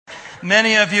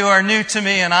Many of you are new to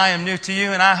me and I am new to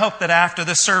you, and I hope that after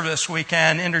the service we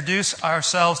can introduce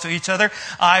ourselves to each other.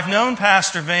 I've known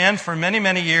Pastor Van for many,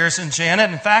 many years and Janet.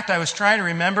 In fact, I was trying to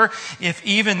remember if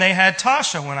even they had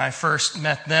Tasha when I first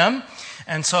met them,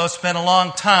 and so it's been a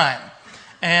long time.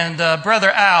 And Brother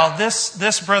Al,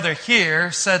 this brother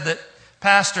here said that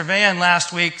Pastor Van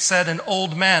last week said an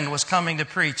old man was coming to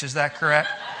preach. Is that correct?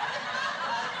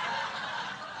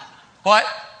 What?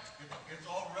 It's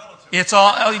all relative. It's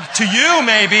all, to you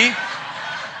maybe.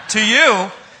 To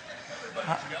you.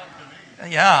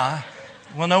 Yeah.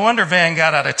 Well, no wonder Van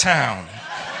got out of town.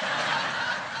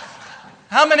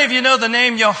 How many of you know the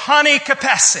name Yohani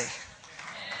Kapesi?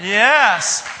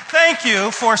 Yes. Thank you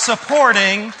for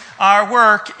supporting our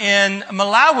work in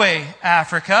Malawi,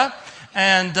 Africa.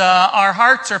 And our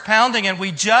hearts are pounding, and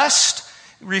we just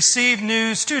received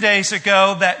news 2 days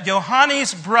ago that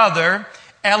Yohani's brother,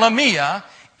 Elamia,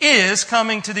 is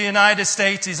coming to the United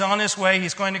States. He's on his way.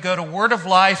 He's going to go to Word of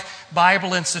Life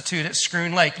Bible Institute at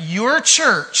Scroon Lake. Your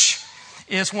church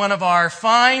is one of our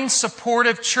fine,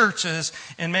 supportive churches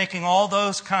in making all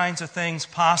those kinds of things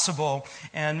possible.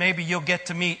 And maybe you'll get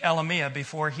to meet Elamia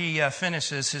before he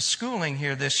finishes his schooling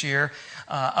here this year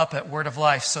up at Word of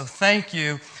Life. So thank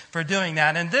you for doing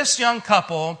that. And this young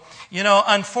couple, you know,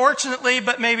 unfortunately,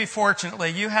 but maybe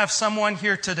fortunately, you have someone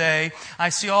here today. I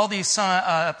see all these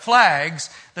flags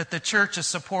that the church is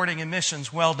supporting in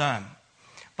missions. Well done.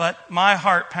 But my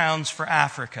heart pounds for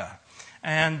Africa.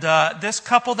 And this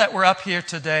couple that were up here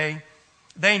today,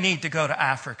 they need to go to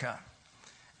Africa.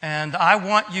 And I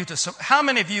want you to... How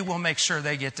many of you will make sure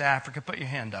they get to Africa? Put your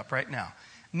hand up right now.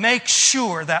 Make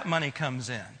sure that money comes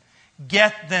in.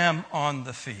 Get them on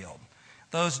the field.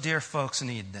 Those dear folks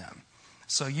need them.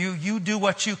 So you do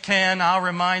what you can. I'll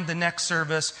remind the next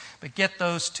service, but get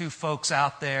those two folks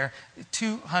out there.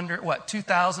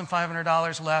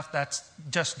 $2,500 left. That's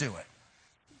just do it.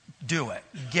 Do it.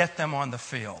 Get them on the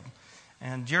field.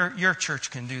 And your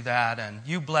church can do that, and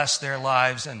you bless their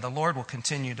lives, and the Lord will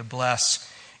continue to bless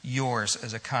yours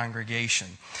as a congregation.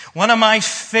 One of my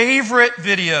favorite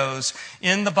videos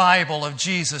in the Bible of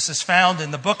Jesus is found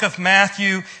in the book of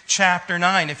Matthew chapter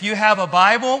 9. If you have a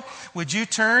Bible, would you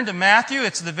turn to Matthew?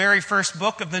 It's the very first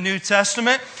book of the New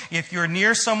Testament. If you're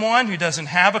near someone who doesn't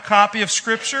have a copy of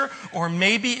Scripture or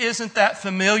maybe isn't that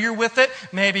familiar with it,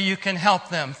 maybe you can help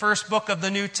them. First book of the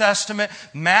New Testament,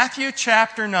 Matthew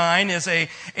chapter 9 is a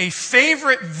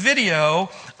favorite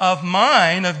video of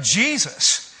mine of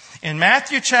Jesus. In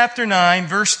Matthew chapter 9,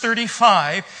 verse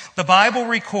 35, the Bible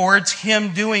records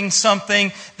him doing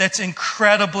something that's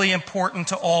incredibly important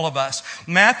to all of us.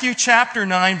 Matthew chapter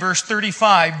 9, verse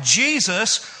 35,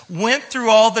 Jesus went through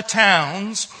all the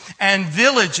towns and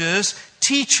villages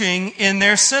teaching in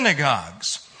their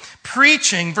synagogues,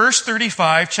 preaching, verse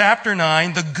 35, chapter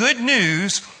 9, the good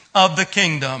news of the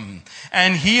kingdom,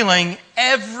 and healing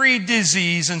every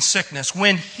disease and sickness.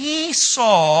 When he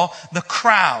saw the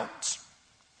crowds,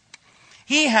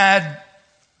 he had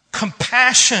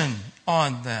compassion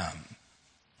on them.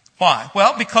 Why?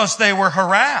 Well, because they were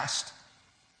harassed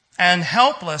and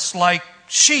helpless like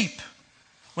sheep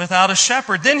without a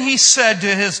shepherd. Then he said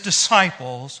to his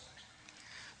disciples,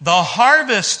 "The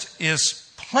harvest is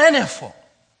plentiful,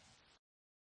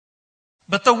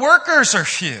 but the workers are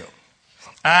few.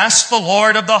 Ask the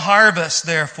Lord of the harvest,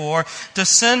 therefore, to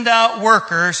send out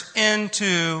workers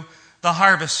into the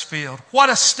harvest field." What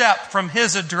a step from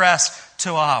his address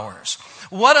to ours.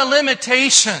 What a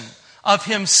limitation of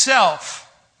himself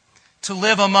to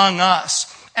live among us.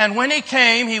 And when he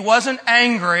came, he wasn't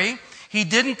angry. He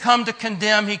didn't come to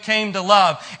condemn. He came to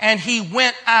love. And he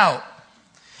went out.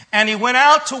 And he went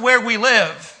out to where we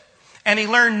live. And he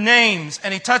learned names.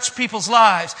 And he touched people's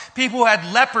lives. People who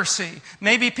had leprosy.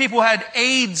 Maybe people who had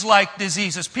AIDS-like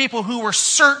diseases. People who were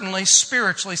certainly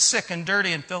spiritually sick and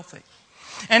dirty and filthy.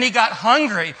 And he got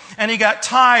hungry, and he got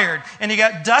tired, and he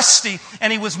got dusty,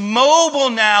 and he was mobile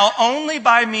now only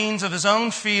by means of his own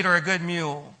feet or a good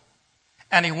mule.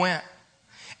 And he went.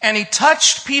 And he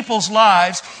touched people's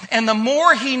lives, and the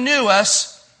more he knew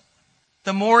us,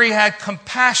 the more he had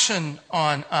compassion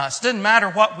on us. Didn't matter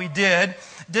what we did,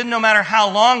 no matter how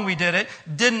long we did it,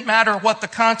 didn't matter what the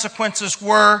consequences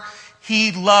were,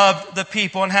 he loved the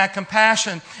people and had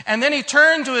compassion. And then he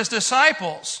turned to his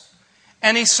disciples,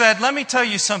 and he said, "Let me tell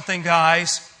you something,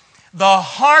 guys. The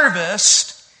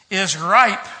harvest is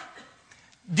ripe."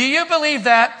 Do you believe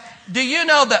that? Do you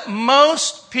know that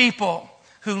most people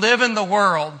who live in the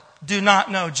world do not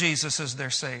know Jesus as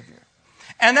their Savior?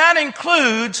 And that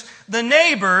includes the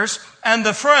neighbors and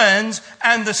the friends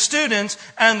and the students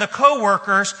and the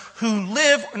co-workers who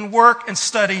live and work and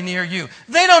study near you.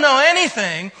 They don't know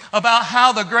anything about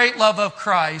how the great love of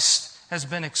Christ has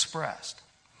been expressed.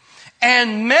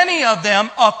 And many of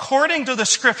them, according to the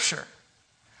Scripture,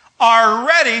 are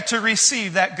ready to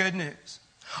receive that good news.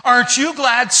 Aren't you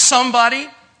glad somebody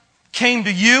came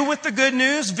to you with the good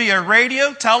news via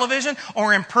radio, television,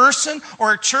 or in person,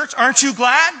 or at church? Aren't you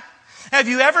glad? Have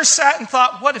you ever sat and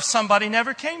thought, what if somebody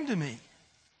never came to me?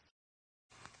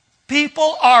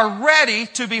 People are ready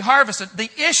to be harvested. The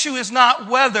issue is not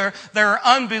whether there are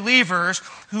unbelievers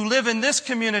who live in this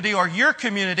community or your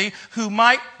community who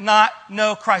might not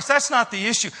know Christ. That's not the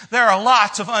issue. There are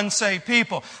lots of unsaved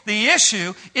people. The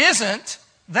issue isn't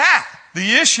that.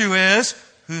 The issue is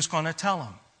who's going to tell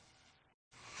them.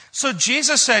 So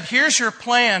Jesus said, here's your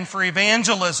plan for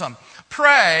evangelism.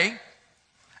 Pray,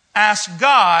 ask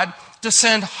God to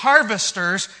send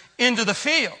harvesters into the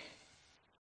field.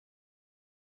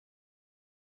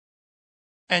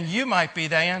 And you might be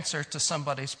the answer to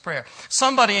somebody's prayer.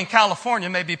 Somebody in California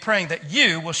may be praying that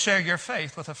you will share your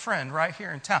faith with a friend right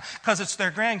here in town because it's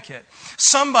their grandkid.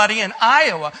 Somebody in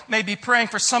Iowa may be praying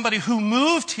for somebody who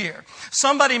moved here.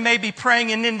 Somebody may be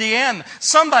praying in Indiana.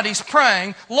 Somebody's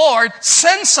praying, Lord,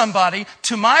 send somebody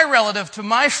to my relative, to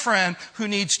my friend who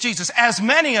needs Jesus. As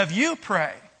many of you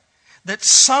pray that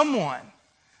someone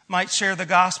might share the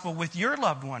gospel with your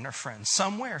loved one or friend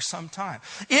somewhere, sometime.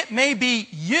 It may be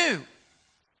you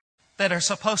that are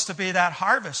supposed to be that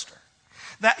harvester.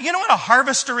 You know what a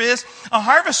harvester is? A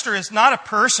harvester is not a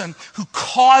person who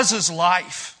causes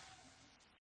life.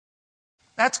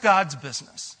 That's God's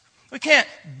business. We can't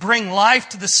bring life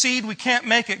to the seed. We can't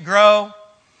make it grow.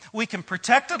 We can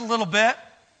protect it a little bit.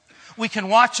 We can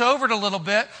watch over it a little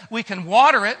bit. We can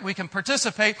water it. We can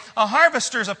participate. A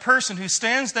harvester is a person who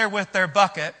stands there with their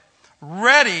bucket,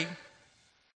 ready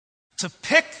to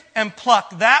pick and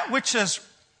pluck that which has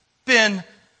been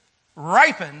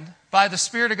ripened by the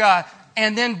Spirit of God,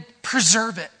 and then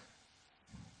preserve it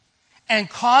and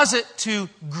cause it to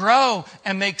grow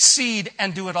and make seed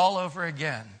and do it all over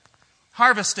again.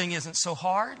 Harvesting isn't so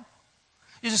hard.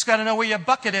 You just got to know where your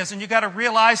bucket is, and you got to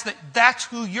realize that that's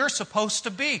who you're supposed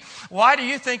to be. Why do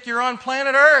you think you're on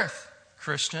planet Earth,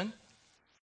 Christian?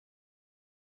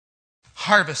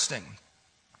 Harvesting.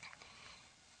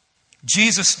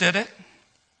 Jesus did it.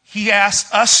 He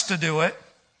asked us to do it.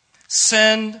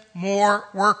 Send more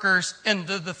workers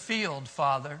into the field,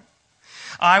 Father.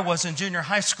 I was in junior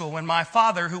high school when my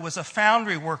father, who was a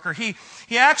foundry worker, he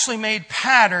actually made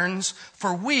patterns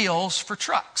for wheels for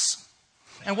trucks.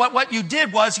 And what you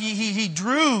did was he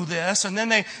drew this, and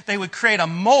then they would create a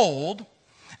mold,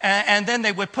 and then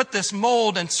they would put this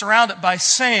mold and surround it by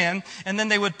sand, and then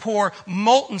they would pour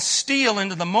molten steel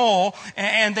into the mold,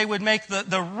 and they would make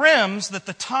the rims that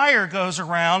the tire goes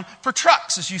around for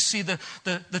trucks. As you see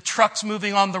the trucks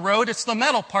moving on the road, it's the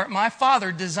metal part. My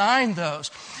father designed those.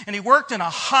 And he worked in a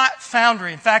hot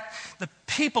foundry. In fact, the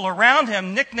people around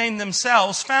him nicknamed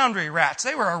themselves foundry rats.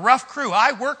 They were a rough crew.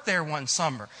 I worked there one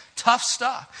summer. Tough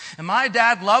stuff. And my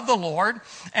dad loved the Lord,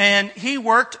 and he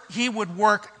would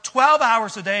work 12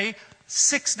 hours a day,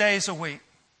 6 days a week.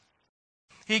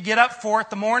 He'd get up 4 in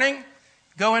the morning,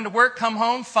 go into work, come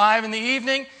home 5 in the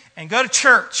evening, and go to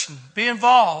church and be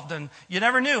involved. And you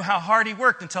never knew how hard he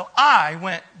worked until I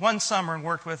went one summer and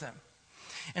worked with him.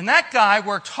 And that guy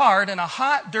worked hard in a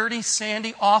hot, dirty,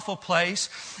 sandy, awful place.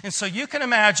 And so you can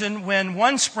imagine when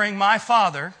one spring my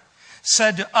father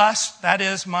said to us, that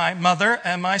is my mother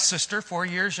and my sister, 4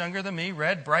 years younger than me,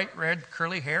 bright red,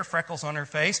 curly hair, freckles on her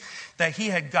face, that he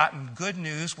had gotten good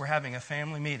news. We're having a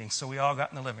family meeting. So we all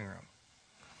got in the living room.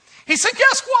 He said,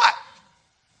 guess what?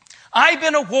 I've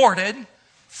been awarded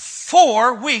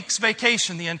 4 weeks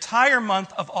vacation the entire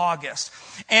month of August.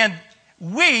 And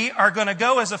we are going to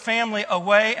go as a family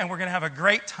away, and we're going to have a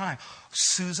great time.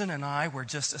 Susan and I were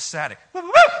just ecstatic.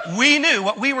 We knew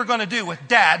what we were going to do with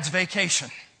Dad's vacation.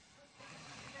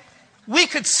 We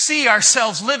could see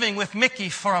ourselves living with Mickey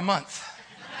for a month.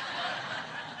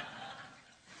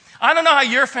 I don't know how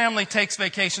your family takes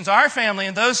vacations. Our family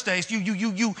in those days,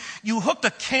 you hooked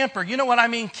a camper. You know what I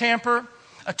mean, camper?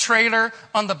 A trailer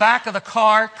on the back of the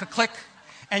car, click,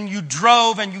 and you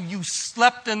drove and you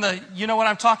slept in the, you know what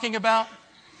I'm talking about?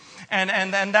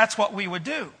 And that's what we would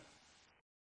do.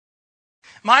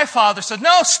 My father said,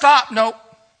 no, stop, no.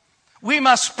 We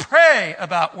must pray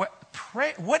about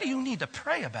what do you need to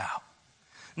pray about?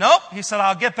 Nope, he said,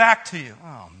 I'll get back to you.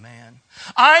 Oh, man.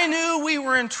 I knew we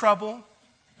were in trouble.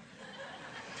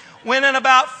 When in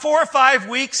about 4 or 5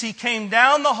 weeks, he came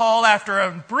down the hall after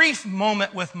a brief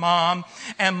moment with Mom,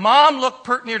 and Mom looked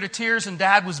pert near to tears, and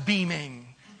Dad was beaming.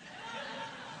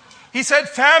 He said,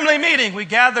 family meeting. We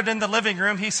gathered in the living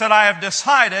room. He said, I have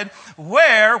decided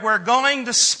where we're going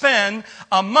to spend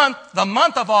the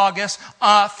month of August,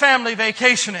 family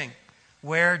vacationing.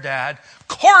 Where, Dad?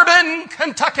 Corbin,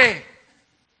 Kentucky.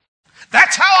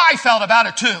 That's how I felt about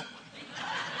it, too.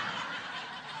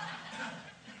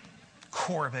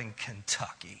 Corbin,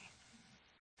 Kentucky.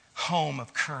 Home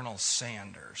of Colonel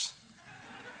Sanders.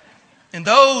 In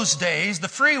those days, the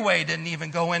freeway didn't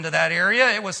even go into that area.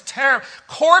 It was terrible.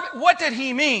 Corbin, what did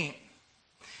he mean?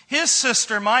 His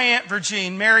sister, my Aunt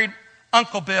Virgine, married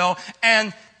Uncle Bill,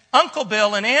 and Uncle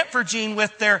Bill and Aunt Virgine,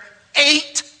 with their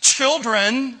 8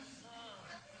 children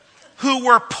who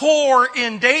were poor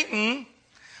in Dayton,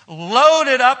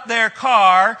 loaded up their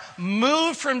car,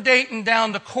 moved from Dayton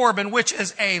down to Corbin, which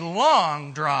is a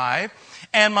long drive.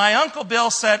 And my Uncle Bill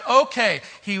said, okay,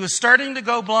 he was starting to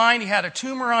go blind. He had a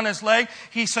tumor on his leg.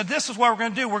 He said, this is what we're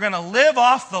going to do. We're going to live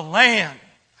off the land.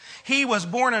 He was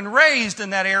born and raised in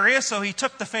that area, so he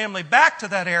took the family back to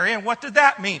that area. And what did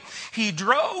that mean? He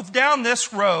drove down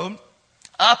this road,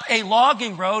 up a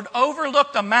logging road,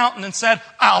 overlooked a mountain, and said,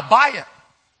 I'll buy it.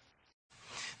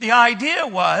 The idea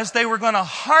was they were going to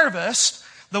harvest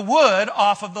the wood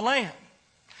off of the land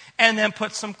and then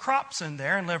put some crops in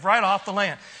there and live right off the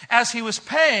land. As he was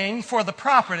paying for the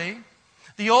property,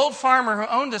 the old farmer who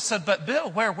owned it said, but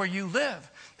Bill, where you live?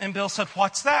 And Bill said,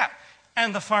 what's that?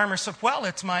 And the farmer said, well,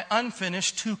 it's my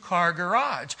unfinished 2-car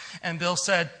garage. And Bill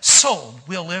said, sold,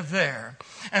 we'll live there.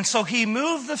 And so he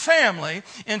moved the family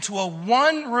into a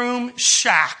 1-room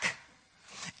shack.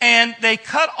 And they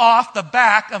cut off the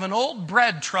back of an old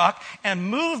bread truck and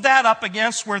moved that up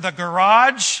against where the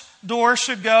garage door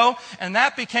should go, and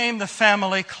that became the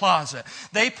family closet.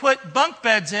 They put bunk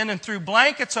beds in and threw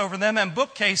blankets over them and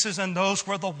bookcases, and those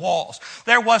were the walls.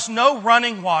 There was no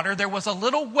running water. There was a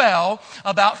little well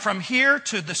about from here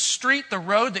to the street, the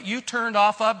road that you turned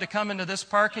off of to come into this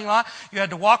parking lot. You had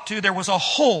to walk to. There was a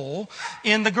hole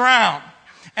in the ground.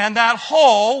 And that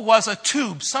hole was a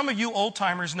tube. Some of you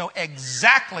old-timers know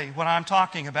exactly what I'm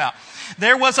talking about.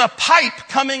 There was a pipe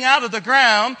coming out of the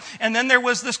ground, and then there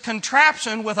was this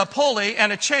contraption with a pulley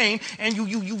and a chain, and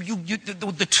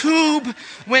the tube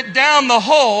went down the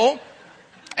hole,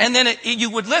 and then you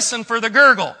would listen for the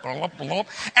gurgle. And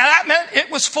that meant it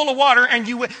was full of water, and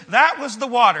that was the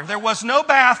water. There was no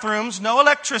bathrooms, no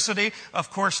electricity,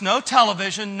 of course, no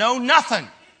television, no nothing.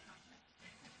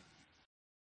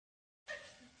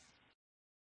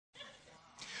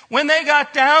 When they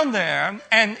got down there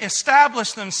and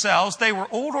established themselves, they were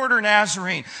Old Order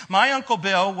Nazarene. My Uncle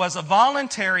Bill was a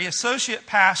voluntary associate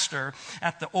pastor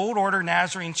at the Old Order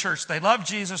Nazarene Church. They loved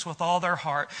Jesus with all their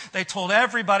heart. They told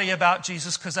everybody about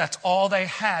Jesus because that's all they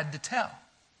had to tell.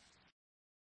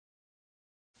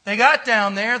 They got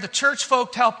down there. The church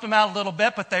folk helped them out a little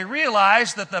bit, but they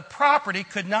realized that the property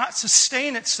could not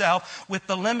sustain itself with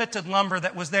the limited lumber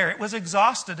that was there. It was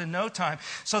exhausted in no time.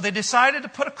 So they decided to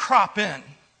put a crop in.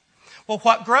 Well,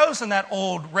 what grows in that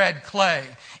old red clay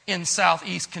in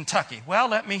southeast Kentucky? Well,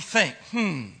 let me think.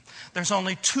 There's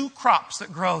only 2 crops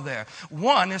that grow there.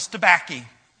 One is tobacco.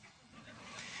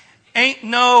 Ain't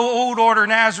no Old Order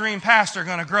Nazarene pastor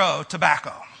going to grow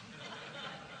tobacco,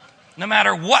 no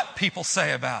matter what people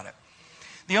say about it.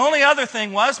 The only other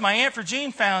thing was my Aunt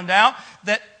Virgine found out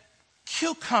that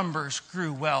cucumbers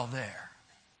grew well there.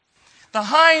 The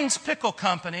Heinz Pickle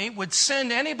Company would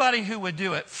send anybody who would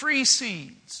do it free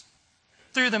seeds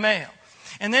through the mail.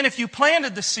 And then if you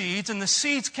planted the seeds and the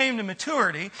seeds came to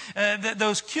maturity,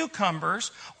 those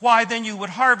cucumbers, why then you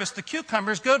would harvest the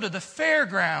cucumbers, go to the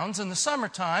fairgrounds in the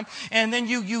summertime, and then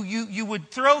you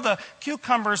would throw the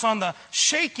cucumbers on the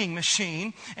shaking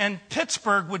machine, and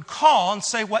Pittsburgh would call and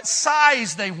say what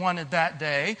size they wanted that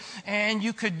day, and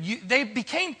they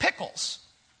became pickles.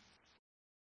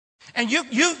 And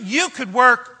you could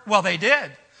work, well, they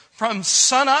did, from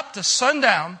sun up to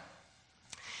sundown,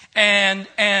 and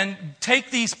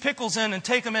take these pickles in and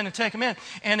take them in and take them in.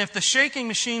 And if the shaking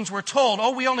machines were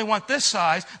told, we only want this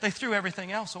size, they threw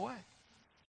everything else away.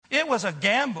 It was a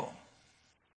gamble.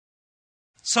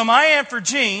 So my Aunt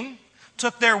Virgine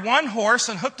took their 1 horse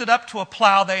and hooked it up to a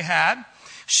plow they had.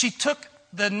 She took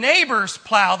the neighbor's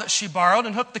plow that she borrowed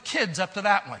and hooked the kids up to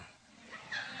that one.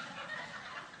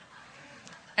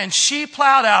 And she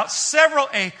plowed out several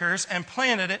acres and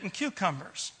planted it in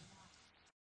cucumbers.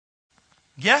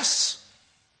 Guess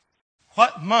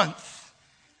what month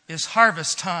is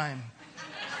harvest time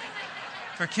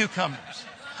for cucumbers?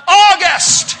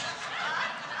 August!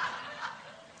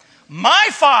 My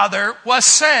father was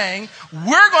saying,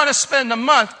 we're going to spend a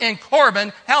month in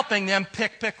Corbin helping them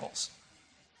pick pickles.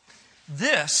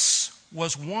 This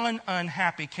was one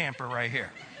unhappy camper right here.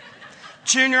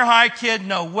 Junior high kid,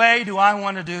 no way do I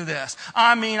want to do this.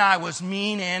 I mean, I was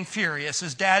mean and furious.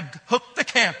 His dad hooked the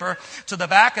camper to the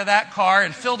back of that car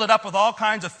and filled it up with all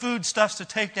kinds of foodstuffs to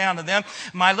take down to them.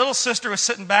 My little sister was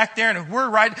sitting back there, and we're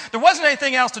right. There wasn't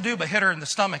anything else to do but hit her in the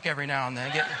stomach every now and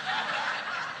then.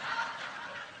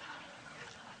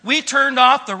 We turned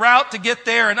off the route to get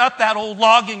there and up that old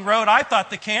logging road. I thought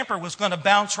the camper was going to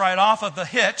bounce right off of the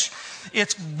hitch.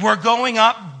 We're going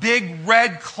up, big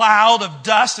red cloud of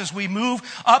dust as we move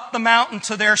up the mountain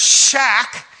to their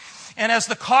shack. And as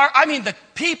the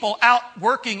people out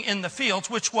working in the fields,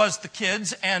 which was the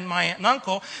kids and my aunt and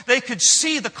uncle, they could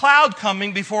see the cloud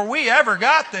coming before we ever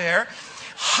got there.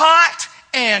 Hot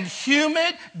and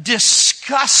humid,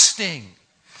 disgusting.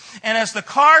 And as the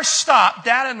car stopped,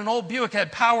 Dad and an old Buick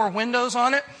had power windows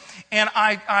on it. And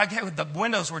the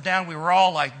windows were down. We were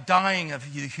all like dying of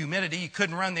humidity. You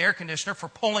couldn't run the air conditioner for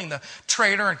pulling the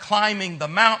trailer and climbing the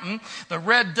mountain. The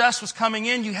red dust was coming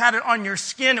in. You had it on your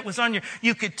skin. It was on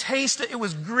you could taste it. It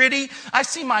was gritty. I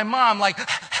see my mom like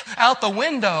out the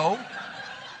window.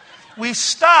 We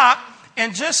stop,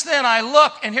 and just then I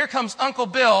look, and here comes Uncle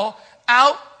Bill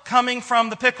out coming from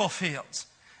the pickle fields.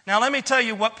 Now let me tell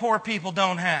you what poor people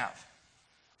don't have.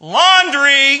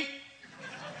 Laundry.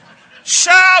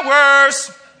 Showers,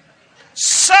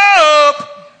 soap.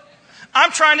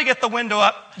 I'm trying to get the window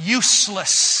up.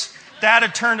 Useless. Dad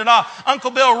had turned it off.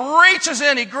 Uncle Bill reaches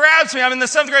in. He grabs me. I'm in the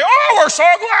 7th grade. Oh, we're so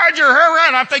glad you're here.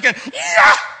 And I'm thinking,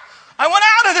 yeah, I want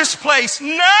out of this place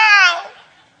now.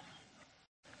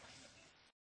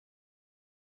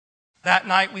 That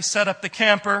night we set up the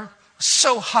camper. It was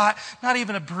so hot, not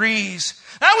even a breeze.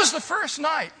 That was the first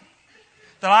night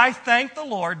that I thanked the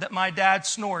Lord that my dad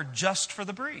snored just for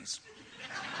the breeze.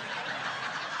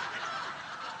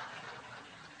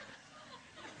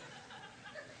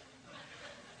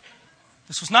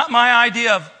 This was not my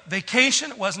idea of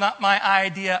vacation. It was not my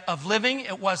idea of living.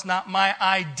 It was not my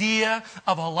idea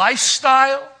of a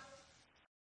lifestyle.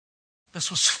 This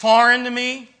was foreign to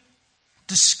me,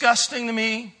 disgusting to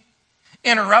me,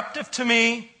 interruptive to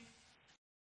me.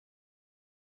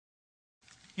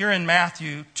 You're in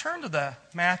Matthew. Turn to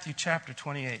Matthew chapter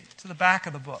 28, to the back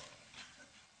of the book.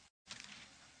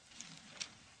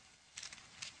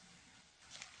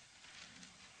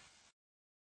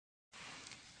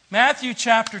 Matthew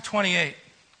chapter 28.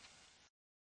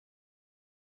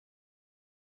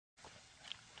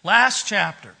 Last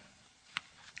chapter.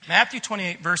 Matthew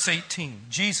 28, verse 18.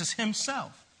 Jesus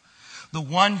himself, the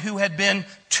one who had been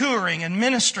touring and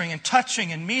ministering and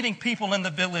touching and meeting people in the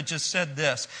villages, said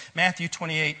this. Matthew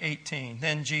 28, 18.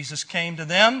 Then Jesus came to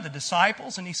them, the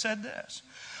disciples, and he said this.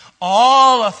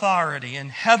 All authority in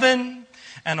heaven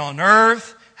and on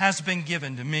earth has been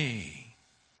given to me.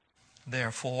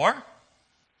 Therefore,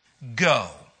 go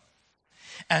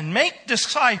and make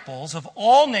disciples of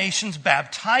all nations,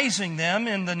 baptizing them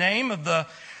in the name of the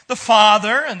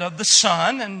Father and of the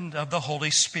Son and of the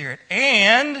Holy Spirit.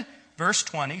 And, verse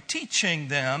 20, teaching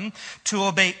them to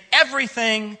obey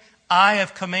everything I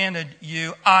have commanded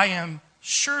you. I am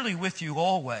surely with you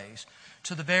always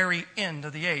to the very end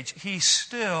of the age. He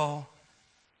still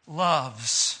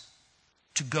loves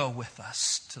to go with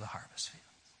us to the harvest field.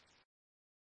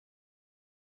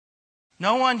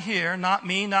 No one here, not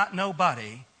me, not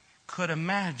nobody, could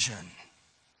imagine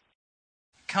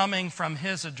coming from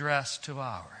his address to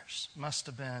ours. Must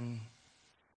have been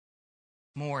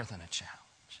more than a challenge.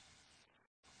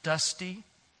 Dusty,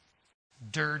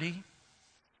 dirty,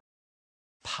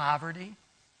 poverty,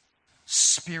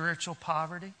 spiritual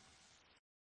poverty.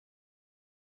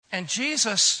 And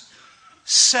Jesus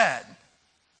said,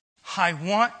 I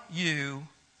want you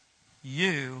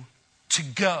to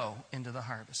go into the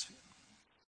harvest field.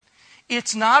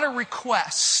 It's not a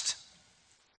request.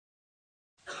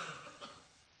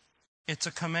 It's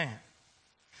a command.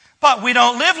 But we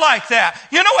don't live like that.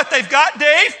 You know what they've got,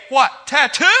 Dave? What?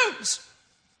 Tattoos.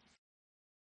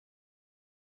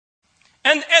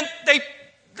 And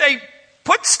they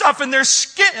put stuff in their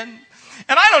skin.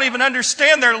 And I don't even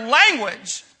understand their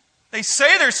language. They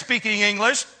say they're speaking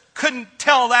English. Couldn't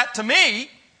tell that to me.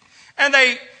 And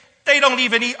they don't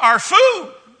even eat our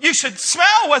food. You should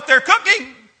smell what they're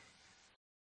cooking.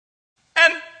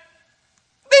 And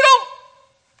they don't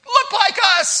look like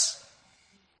us.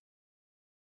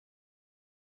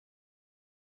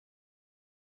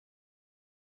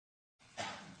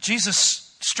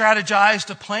 Jesus strategized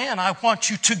a plan. I want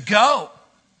you to go.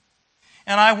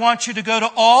 And I want you to go to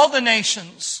all the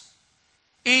nations.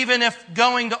 Even if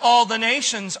going to all the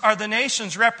nations are the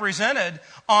nations represented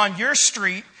on your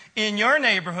street, in your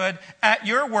neighborhood, at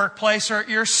your workplace, or at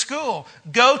your school.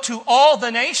 Go to all the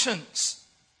nations.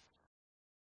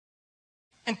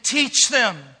 and teach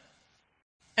them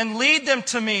and lead them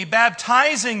to me,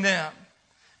 baptizing them.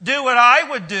 Do what I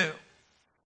would do,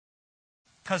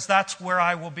 because that's where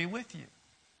I will be with you,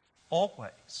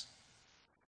 always.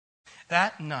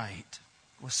 That night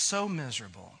was so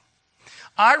miserable.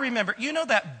 I remember, you know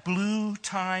that blue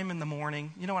time in the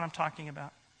morning? You know what I'm talking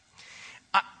about?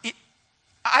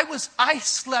 I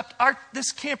slept,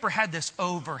 this camper had this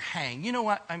overhang. You know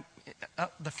what?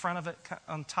 The front of it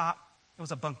on top, it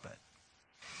was a bunk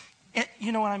bed.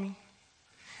 You know what I mean?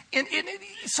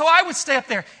 So I would stay up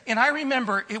there, and I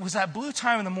remember it was that blue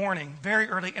time in the morning, very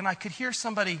early, and I could hear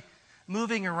somebody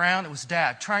moving around. It was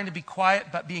Dad, trying to be quiet,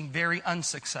 but being very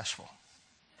unsuccessful.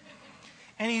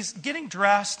 And he's getting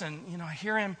dressed, and, I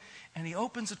hear him, and he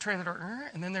opens the trailer door,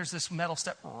 and then there's this metal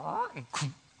step, and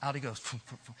out he goes.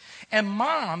 And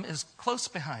Mom is close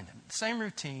behind him, same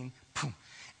routine,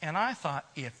 and I thought,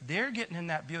 if they're getting in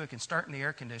that Buick and starting the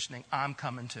air conditioning, I'm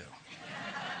coming too.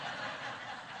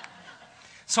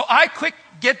 So I quick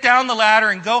get down the ladder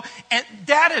and go. And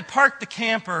Dad had parked the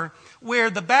camper where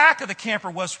the back of the camper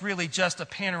was really just a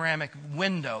panoramic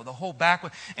window, the whole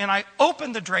back. And I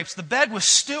opened the drapes. The bed was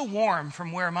still warm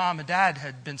from where Mom and Dad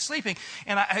had been sleeping.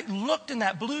 And I looked in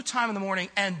that blue time in the morning,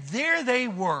 and there they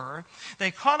were.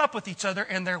 They caught up with each other,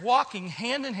 and they're walking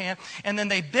hand in hand. And then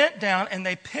they bent down, and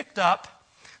they picked up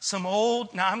some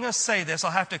old, now I'm going to say this, I'll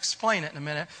have to explain it in a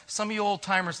minute. Some of you old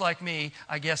timers like me,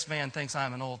 I guess Van thinks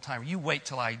I'm an old timer. You wait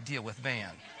till I deal with Van.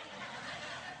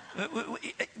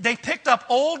 They picked up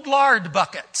old lard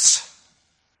buckets.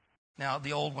 Now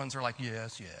the old ones are like,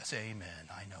 yes, amen,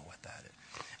 I know what that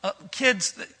is.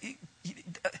 Kids,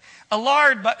 a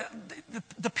lard, but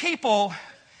the people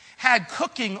had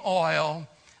cooking oil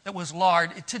that was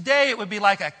lard. Today it would be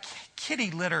like a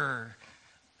kitty litter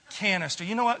canister.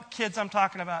 You know what, kids, I'm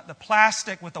talking about? The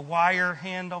plastic with the wire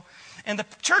handle. And the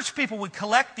church people would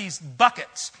collect these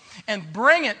buckets and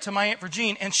bring it to my Aunt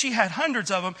Virginia, and she had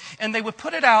hundreds of them, and they would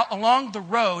put it out along the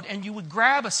road, and you would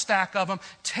grab a stack of them,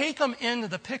 take them into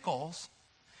the pickles,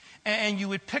 and you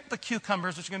would pick the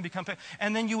cucumbers, which are going to become pickles,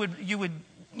 and then you would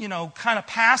kind of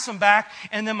pass them back,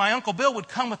 and then my Uncle Bill would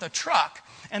come with a truck,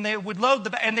 and they would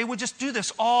load and they would just do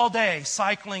this all day,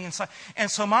 cycling and cycling. And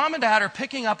so Mom and Dad are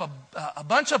picking up a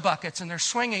bunch of buckets, and they're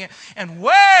swinging it, and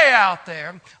way out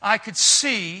there, I could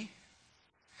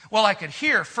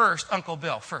hear first Uncle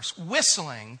Bill first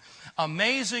whistling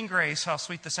Amazing Grace, how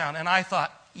sweet the sound. And I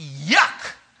thought,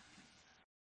 yuck!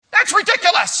 That's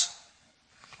ridiculous!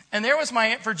 And there was my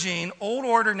Aunt Virginia, old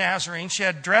order Nazarene. She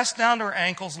had dressed down to her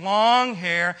ankles, long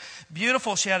hair,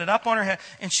 beautiful. She had it up on her head,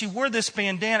 and she wore this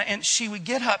bandana, and she would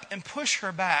get up and push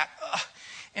her back.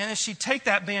 And then she'd take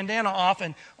that bandana off,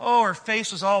 and her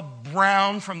face was all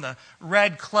brown from the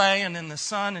red clay and in the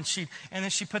sun, and then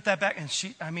she put that back, and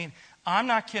I'm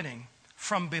not kidding.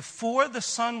 From before the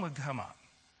sun would come up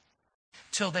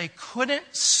till they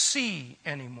couldn't see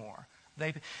anymore.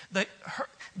 My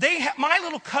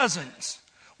little cousins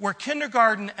were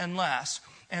kindergarten and less,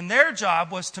 and their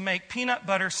job was to make peanut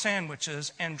butter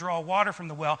sandwiches and draw water from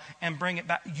the well and bring it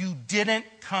back. You didn't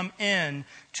come in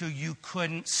till you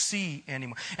couldn't see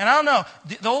anymore. And I don't know,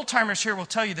 the old timers here will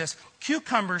tell you this,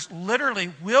 cucumbers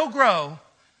literally will grow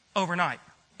overnight.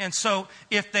 And so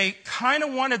if they kind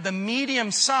of wanted the medium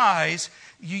size,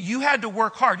 you had to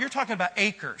work hard. You're talking about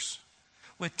acres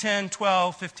with 10,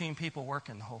 12, 15 people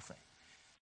working the whole thing.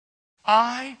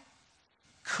 I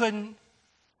couldn't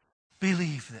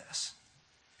believe this.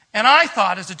 And I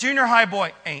thought, as a junior high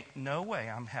boy, ain't no way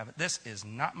I'm having, this is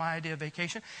not my idea of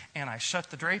vacation. And I shut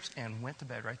the drapes and went to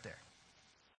bed right there.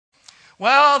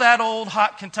 Well, that old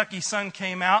hot Kentucky sun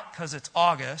came out because it's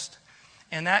August,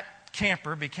 and that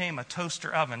camper became a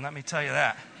toaster oven, let me tell you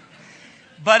that.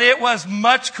 But it was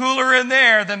much cooler in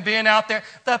there than being out there.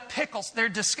 The pickles, they're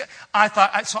disgusting.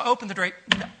 So I opened the drape.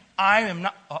 I am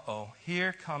not,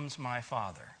 here comes my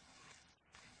father.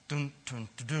 Dun, dun,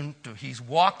 dun, dun, dun. He's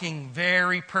walking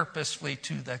very purposefully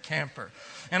to the camper.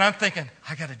 And I'm thinking,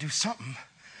 I got to do something.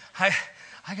 I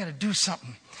got to do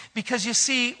something. Because you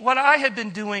see, what I had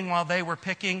been doing while they were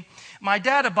picking, my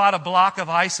dad had bought a block of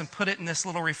ice and put it in this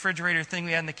little refrigerator thing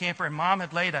we had in the camper, and Mom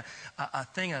had laid a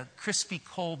thing of crispy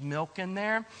cold milk in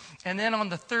there. And then on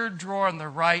the third drawer on the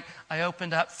right, I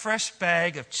opened up fresh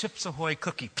bag of Chips Ahoy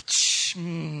cookie.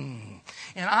 And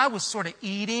I was sort of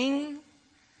eating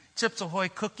Chips Ahoy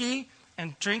cookie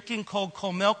and drinking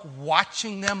cold milk,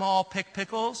 watching them all pick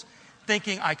pickles,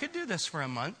 thinking I could do this for a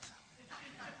month.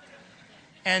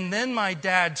 And then my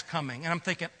dad's coming, and I'm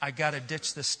thinking, I got to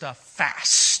ditch this stuff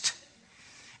fast.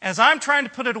 As I'm trying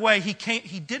to put it away,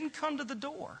 he didn't come to the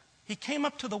door. He came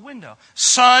up to the window.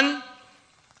 Son,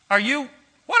 what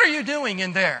are you doing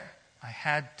in there? I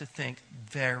had to think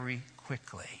very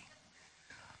quickly.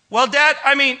 Well, Dad,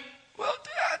 I'm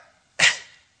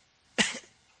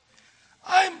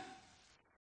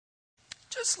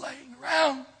just laying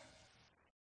around.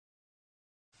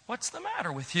 What's the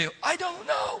matter with you? I don't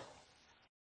know.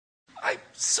 I'm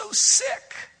so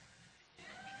sick.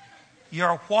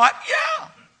 You're what? Yeah.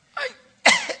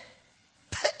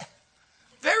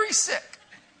 Very sick.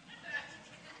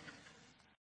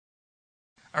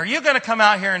 Are you going to come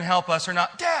out here and help us or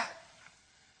not? Dad,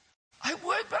 I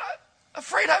would, but I'm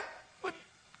afraid I would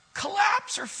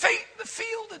collapse or faint in the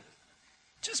field and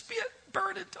just be a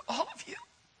burden to all of you.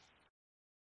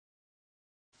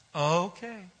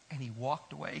 Okay. And he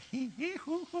walked away.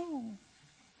 Hee-hee-hoo-hoo.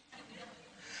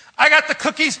 I got the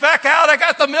cookies back out. I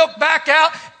got the milk back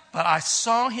out. But I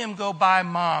saw him go by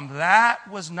Mom. That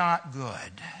was not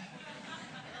good.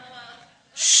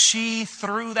 She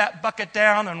threw that bucket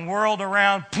down and whirled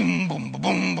around. Boom, boom,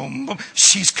 boom, boom, boom.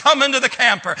 She's coming to the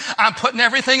camper. I'm putting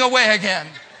everything away again.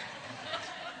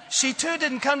 She too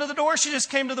didn't come to the door. She just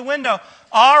came to the window.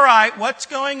 All right, what's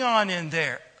going on in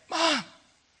there? Mom,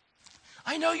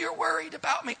 I know you're worried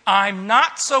about me. I'm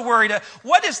not so worried.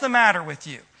 What is the matter with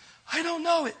you? I don't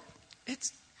know.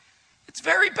 It's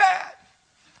very bad.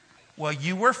 Well,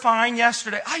 you were fine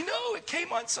yesterday. I know, it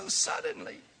came on so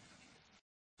suddenly.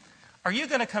 Are you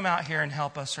going to come out here and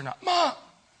help us or not? Mom,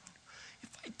 if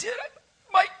I did,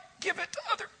 I might give it to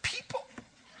other people.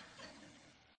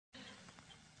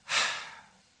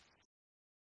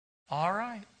 All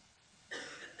right.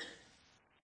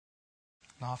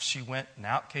 And off she went, and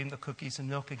out came the cookies and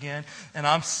milk again. And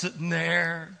I'm sitting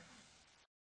there.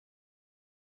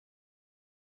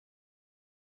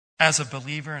 As a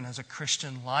believer and as a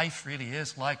Christian, life really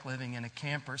is like living in a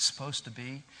camper. It's supposed to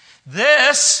be.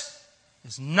 This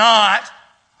is not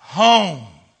home.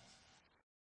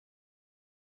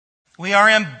 We are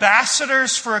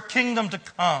ambassadors for a kingdom to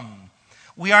come.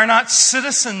 We are not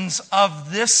citizens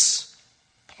of this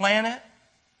planet,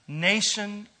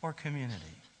 nation, or community.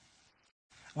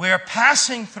 We are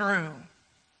passing through.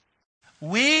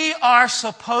 We are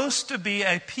supposed to be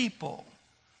a people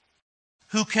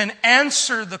who can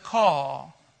answer the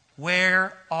call,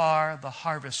 where are the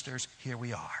harvesters? Here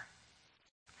we are.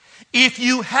 If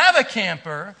you have a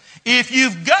camper, if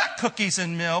you've got cookies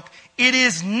and milk, it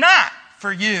is not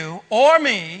for you or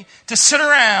me to sit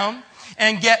around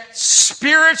and get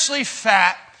spiritually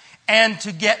fat and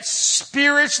to get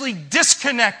spiritually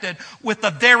disconnected with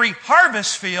the very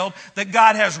harvest field that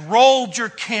God has rolled your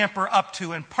camper up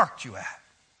to and parked you at.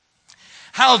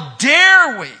 How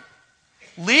dare we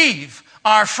leave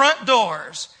our front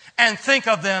doors and think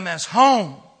of them as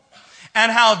home?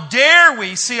 And how dare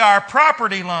we see our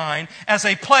property line as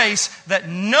a place that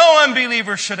no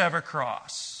unbeliever should ever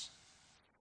cross?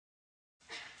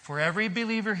 For every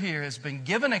believer here has been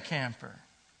given a camper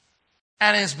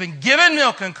and has been given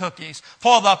milk and cookies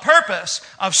for the purpose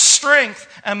of strength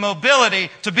and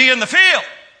mobility to be in the field.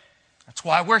 That's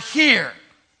why we're here,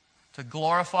 to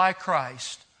glorify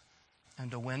Christ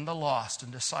and to win the lost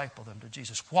and disciple them to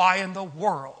Jesus. Why in the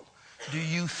world do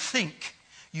you think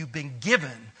you've been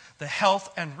given the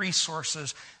health and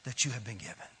resources that you have been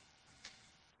given?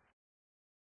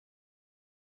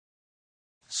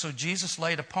 So Jesus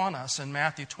laid upon us in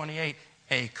Matthew 28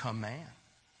 a command.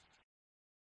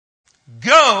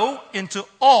 Go into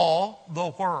all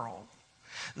the world.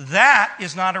 That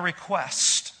is not a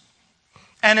request.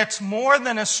 And it's more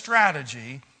than a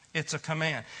strategy. It's a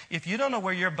command. If you don't know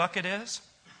where your bucket is,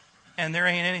 and there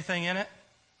ain't anything in it,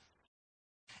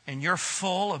 and you're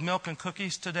full of milk and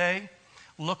cookies today,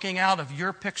 looking out of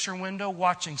your picture window,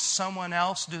 watching someone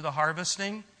else do the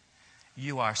harvesting,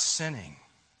 you are sinning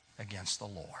against the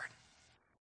Lord.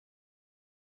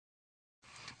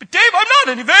 But Dave, I'm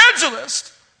not an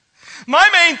evangelist. My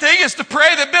main thing is to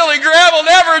pray that Billy Graham will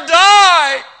never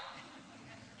die.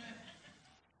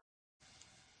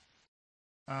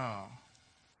 Oh.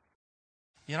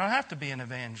 You don't have to be an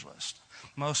evangelist.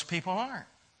 Most people aren't.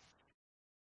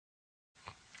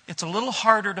 It's a little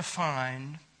harder to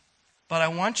find, but I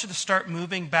want you to start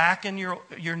moving back in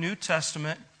your New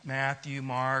Testament, Matthew,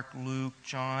 Mark, Luke,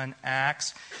 John,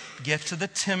 Acts. Get to the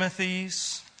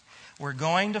Timothys. We're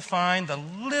going to find the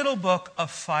little book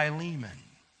of Philemon.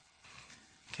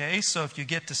 Okay, so if you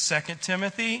get to 2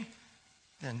 Timothy,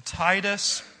 then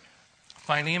Titus.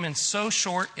 Philemon's so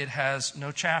short it has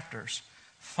no chapters.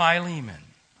 Philemon.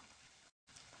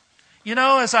 You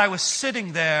know, as I was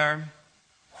sitting there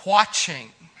watching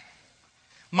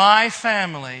my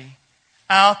family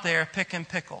out there picking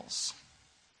pickles,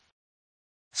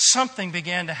 something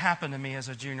began to happen to me as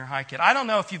a junior high kid. I don't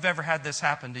know if you've ever had this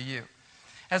happen to you.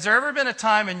 Has there ever been a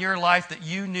time in your life that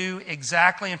you knew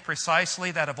exactly and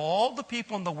precisely that of all the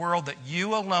people in the world that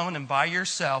you alone and by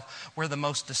yourself were the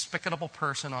most despicable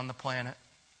person on the planet?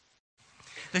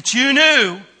 That you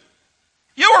knew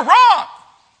you were wrong.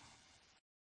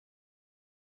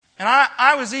 And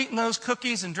I was eating those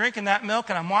cookies and drinking that milk,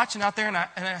 and I'm watching out there,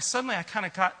 and suddenly I kind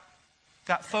of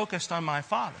got focused on my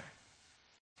father.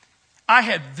 I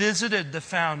had visited the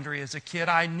foundry as a kid.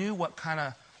 I knew what kind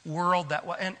of world that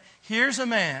was. And here's a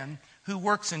man who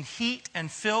works in heat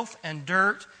and filth and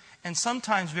dirt and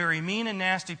sometimes very mean and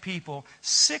nasty people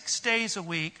 6 days a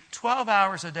week, 12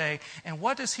 hours a day. And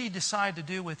what does he decide to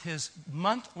do with his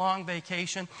month-long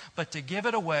vacation but to give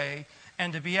it away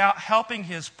and to be out helping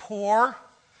his poor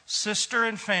sister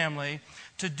and family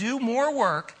to do more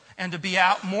work and to be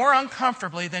out more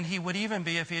uncomfortably than he would even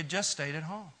be if he had just stayed at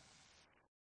home?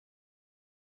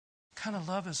 What kind of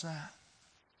love is that?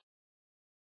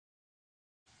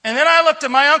 And then I looked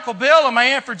at my Uncle Bill and my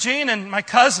Aunt Virginia and my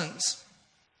cousins.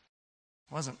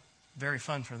 It wasn't very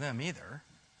fun for them either.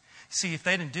 See, if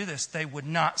they didn't do this, they would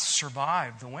not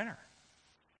survive the winter.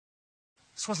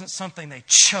 This wasn't something they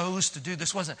chose to do.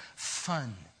 This wasn't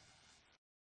fun.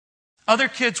 Other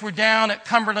kids were down at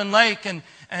Cumberland Lake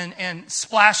and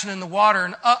splashing in the water,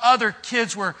 and other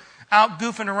kids were out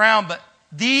goofing around, but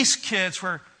these kids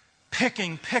were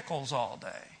picking pickles all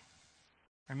day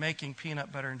or making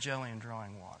peanut butter and jelly and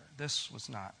drawing water. This was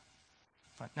not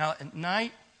fun. Now, at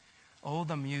night,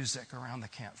 the music around the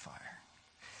campfire,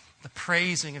 the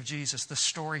praising of Jesus, the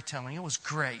storytelling, it was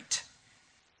great.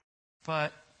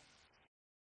 But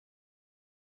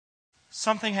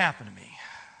something happened to me.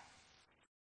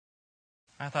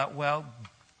 I thought, well,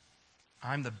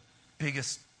 I'm the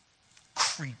biggest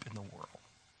creep in the world.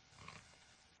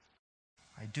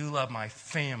 I do love my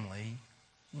family.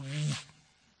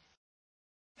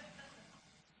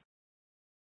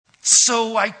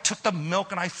 So I took the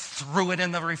milk and I threw it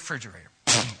in the refrigerator.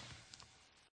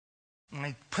 And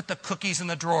I put the cookies in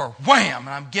the drawer. Wham! And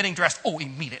I'm getting dressed.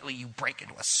 Immediately you break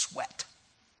into a sweat.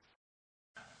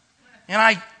 And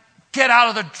I get out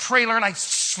of the trailer and I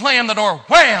slam the door.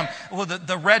 Wham! Well,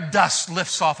 the red dust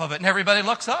lifts off of it and everybody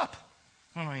looks up.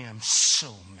 I am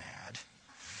so mad.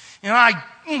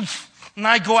 And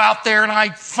I go out there and I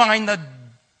find the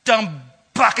dumb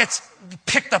buckets,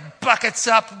 pick the buckets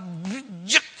up.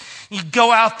 You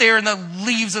go out there and the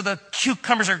leaves of the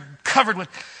cucumbers are covered with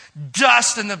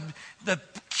dust and the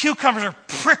cucumbers are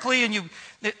prickly and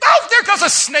there goes a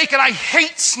snake, and I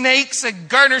hate snakes and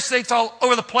garter snakes all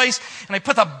over the place. And I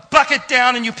put the bucket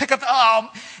down and you pick up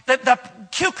the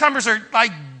cucumbers are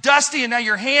like dusty and now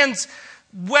your hand's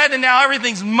wet and now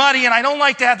everything's muddy, and I don't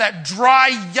like to have that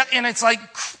dry and it's like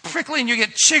prickly and you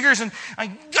get chiggers, and I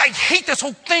hate this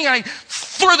whole thing, and I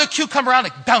threw the cucumber out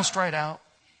and it bounced right out.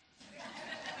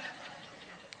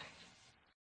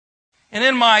 And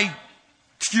in my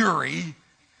fury,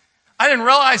 I didn't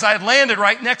realize I had landed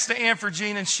right next to Aunt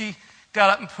Virginia, and she got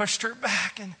up and pushed her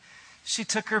back, and she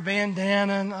took her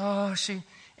bandana,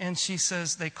 and she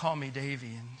says, they call me Davy,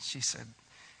 and she said,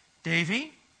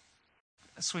 Davy,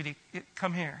 sweetie,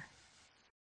 come here.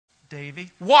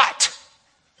 Davy, what?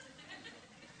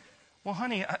 Well,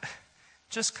 honey,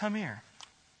 just come here.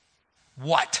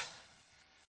 What?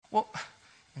 Well,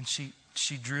 and she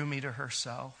drew me to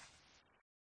herself.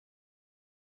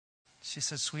 She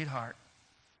said, sweetheart,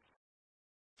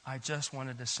 I just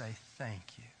wanted to say thank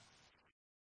you.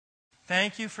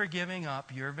 Thank you for giving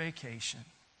up your vacation,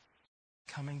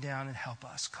 coming down and help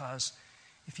us, because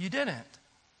if you didn't,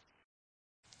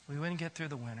 we wouldn't get through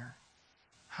the winter.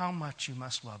 How much you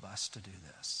must love us to do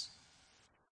this.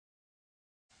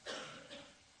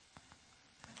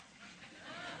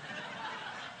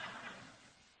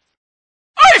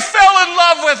 I fell in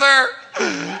love with her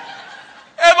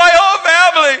and my whole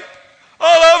family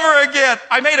all over again.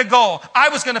 I made a goal. I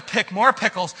was going to pick more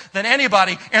pickles than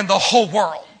anybody in the whole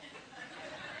world.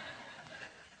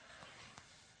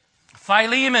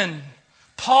 Philemon,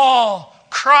 Paul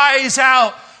cries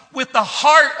out with the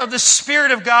heart of the Spirit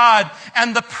of God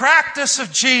and the practice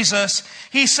of Jesus.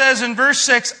 He says in verse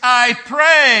 6, I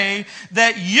pray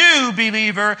that you,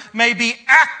 believer, may be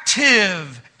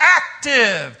active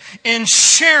in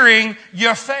sharing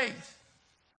your faith,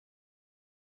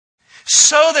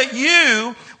 so that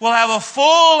you will have a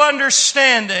full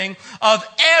understanding of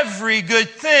every good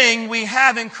thing we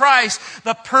have in Christ.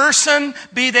 The person,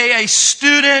 be they a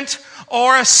student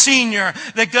or a senior,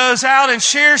 that goes out and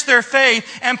shares their faith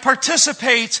and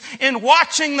participates in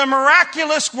watching the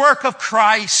miraculous work of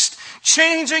Christ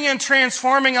changing and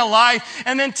transforming a life,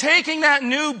 and then taking that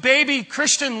new baby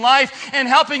Christian life and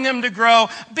helping them to grow,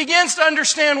 begins to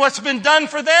understand what's been done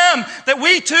for them, that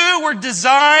we too were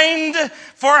designed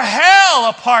for hell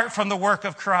apart from the work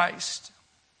of Christ.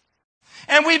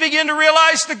 And we begin to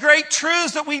realize the great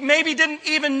truths that we maybe didn't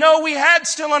even know we had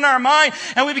still in our mind.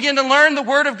 And we begin to learn the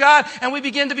Word of God, and we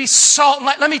begin to be salt and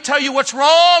light. Let me tell you what's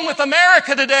wrong with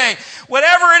America today.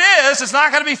 Whatever it is, it's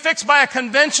not going to be fixed by a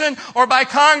convention or by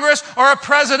Congress or a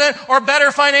president or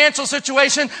better financial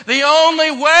situation. The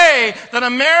only way that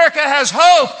America has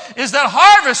hope is that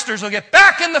harvesters will get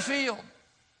back in the field,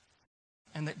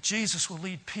 and that Jesus will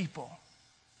lead people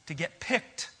to get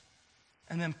picked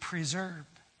and then preserved.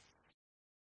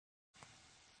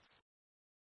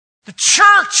 The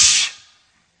church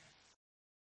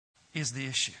is the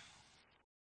issue.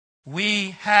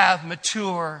 We have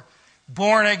mature,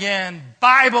 born-again,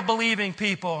 Bible-believing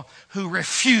people who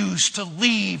refuse to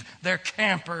leave their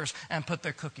campers and put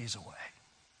their cookies away.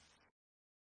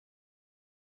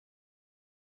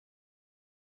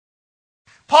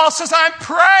 Paul says, I'm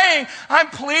praying, I'm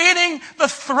pleading the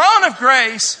throne of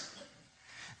grace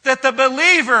that the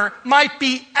believer might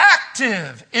be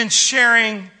active in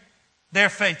sharing their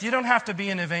faith. You don't have to be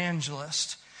an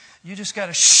evangelist. You just got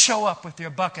to show up with your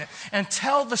bucket and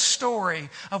tell the story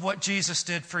of what Jesus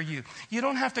did for you. You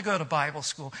don't have to go to Bible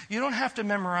school. You don't have to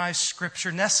memorize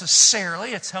Scripture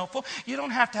necessarily. It's helpful. You don't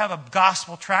have to have a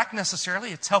gospel tract necessarily.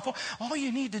 It's helpful. All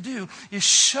you need to do is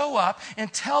show up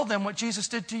and tell them what Jesus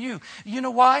did to you. You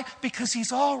know why? Because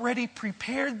He's already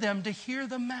prepared them to hear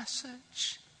the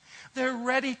message. They're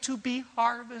ready to be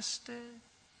harvested.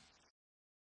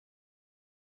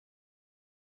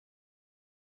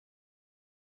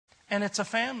 And it's a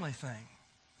family thing.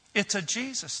 It's a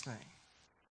Jesus thing.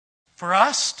 For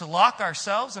us to lock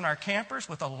ourselves in our campers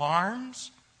with alarms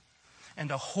and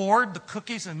to hoard the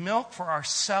cookies and milk for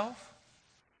ourselves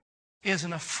is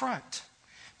an affront,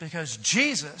 because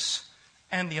Jesus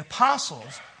and the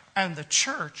apostles and the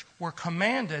church were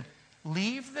commanded,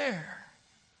 leave there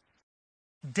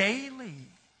daily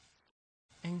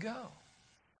and go.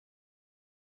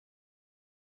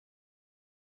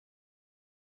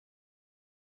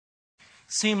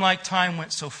 Seemed like time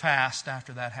went so fast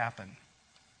after that happened.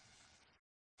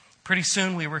 Pretty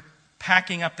soon we were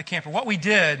packing up the camper. What we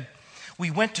did,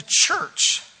 we went to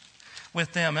church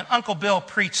with them, and Uncle Bill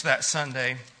preached that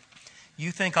Sunday.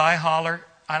 You think I holler?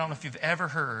 I don't know if you've ever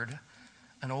heard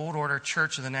an old order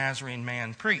Church of the Nazarene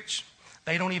man preach.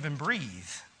 They don't even breathe.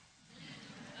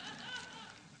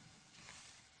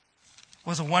 It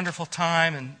was a wonderful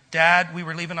time, and Dad, we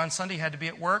were leaving on Sunday, had to be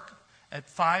at work at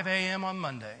 5 a.m. on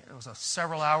Monday. It was a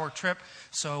several-hour trip.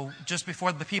 So just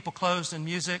before the people closed in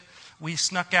music, we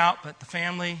snuck out, but the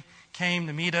family came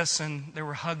to meet us, and there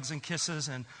were hugs and kisses.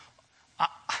 And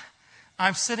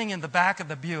I'm sitting in the back of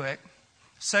the Buick,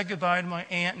 said goodbye to my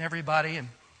aunt and everybody, and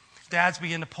Dad's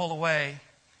beginning to pull away.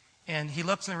 And he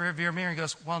looks in the rearview mirror and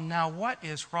goes, well, now what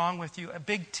is wrong with you?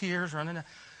 Big tears running down.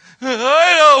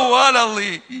 I don't want to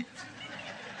leave.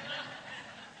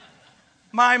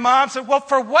 My mom said, well,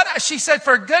 for what? She said,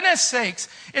 for goodness sakes,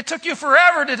 it took you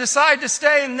forever to decide to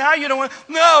stay, and now you don't want.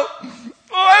 No,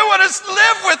 I want to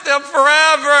live with them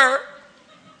forever.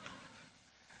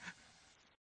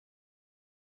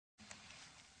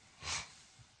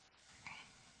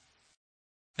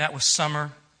 That was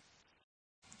summer.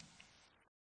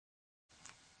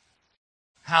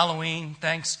 Halloween,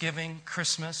 Thanksgiving,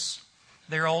 Christmas.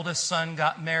 Their oldest son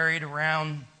got married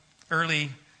around early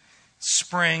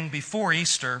spring before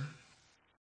Easter.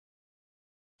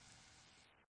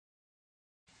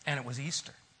 And it was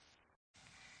Easter.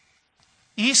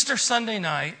 Easter Sunday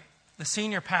night, the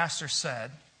senior pastor said,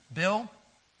 Bill,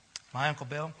 my Uncle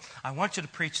Bill, I want you to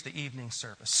preach the evening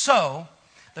service. So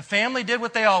the family did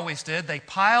what they always did. They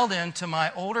piled into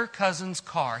my older cousin's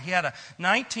car. He had a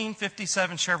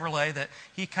 1957 Chevrolet that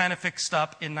he kind of fixed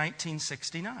up in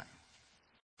 1969.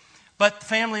 But the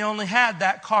family only had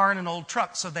that car and an old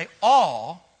truck, so they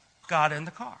all got in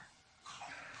the car.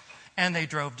 And they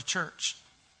drove to church.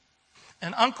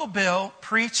 And Uncle Bill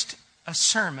preached a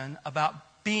sermon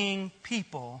about being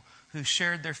people who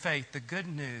shared their faith, the good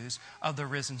news of the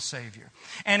risen Savior.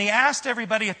 And he asked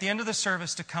everybody at the end of the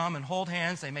service to come and hold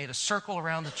hands. They made a circle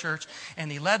around the church,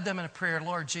 and he led them in a prayer.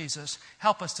 Lord Jesus,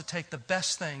 help us to take the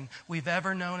best thing we've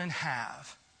ever known and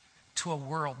have to a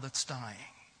world that's dying.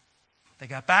 They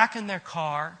got back in their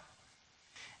car,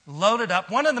 loaded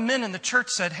up. One of the men in the church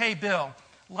said, hey, Bill,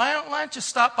 why don't you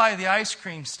stop by the ice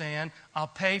cream stand? I'll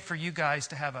pay for you guys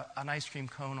to have an ice cream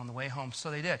cone on the way home.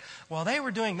 So they did. While they were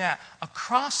doing that,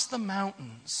 across the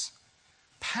mountains,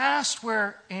 past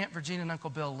where Aunt Virginia and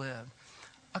Uncle Bill lived,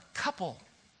 a couple,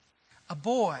 a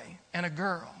boy and a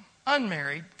girl,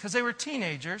 unmarried, because they were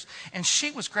teenagers, and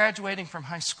she was graduating from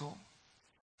high school.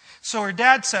 So her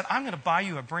dad said, I'm going to buy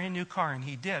you a brand new car, and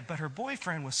he did. But her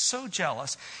boyfriend was so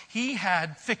jealous, he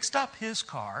had fixed up his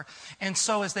car. And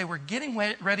so as they were getting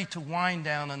ready to wind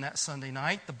down on that Sunday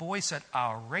night, the boy said,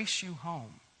 I'll race you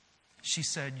home. She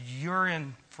said, you're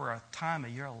in for a time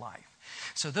of your life.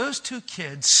 So those two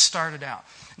kids started out.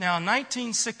 Now, in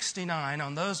 1969,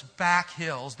 on those back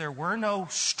hills, there were no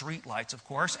street lights, of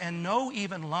course, and no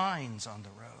even lines on the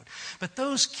road. But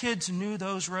those kids knew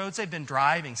those roads. They'd been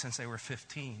driving since they were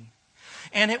 15.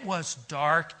 And it was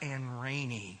dark and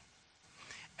rainy.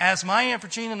 As my Aunt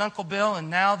Virginia and Uncle Bill, and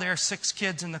now their 6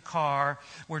 kids in the car,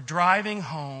 were driving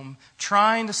home,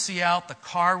 trying to see out. The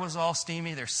car was all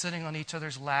steamy. They're sitting on each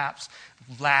other's laps,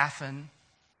 laughing.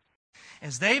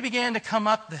 As they began to come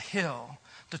up the hill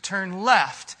to turn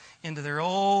left into their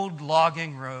old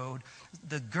logging road,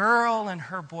 the girl and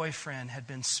her boyfriend had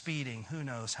been speeding who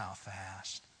knows how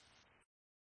fast.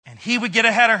 And he would get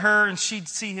ahead of her, and she'd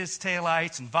see his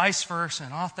taillights, and vice versa,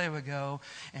 and off they would go.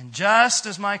 And just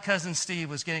as my cousin Steve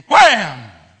was getting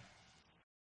wham!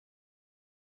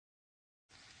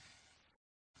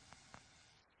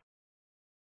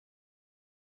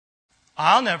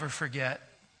 I'll never forget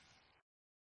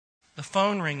the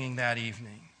phone ringing that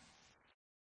evening.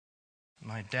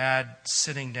 My dad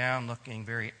sitting down looking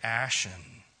very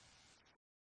ashen.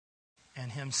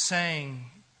 And him saying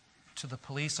to the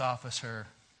police officer,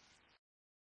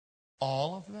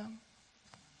 all of them?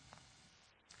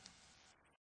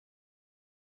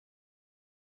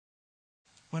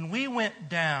 When we went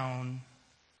down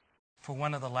for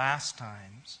one of the last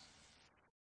times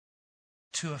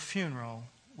to a funeral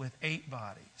with 8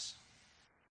 bodies,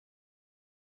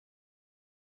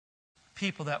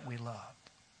 people that we loved.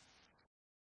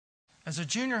 As a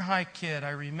junior high kid, I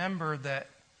remember that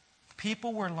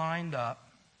people were lined up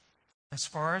as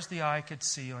far as the eye could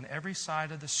see on every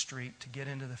side of the street to get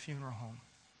into the funeral home.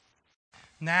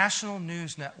 National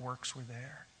news networks were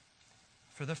there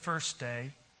for the first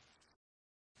day.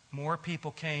 More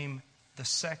people came the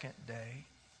second day.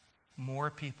 More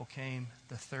people came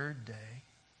the third day.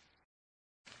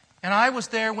 And I was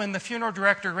there when the funeral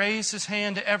director raised his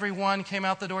hand to everyone, came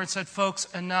out the door and said, folks,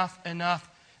 enough, enough.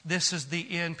 This is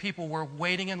the end. People were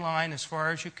waiting in line as far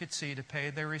as you could see to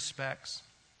pay their respects.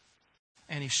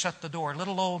 And he shut the door. A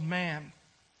little old man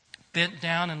bent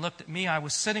down and looked at me. I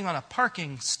was sitting on a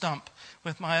parking stump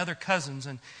with my other cousins.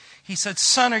 And he said,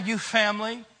 son, are you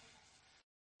family?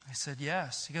 I said,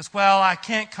 yes. He goes, well, I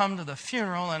can't come to the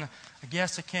funeral, and I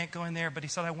guess I can't go in there. But he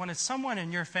said, I wanted someone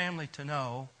in your family to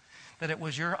know that it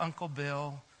was your Uncle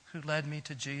Bill who led me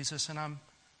to Jesus, and I'm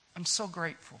so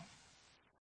grateful.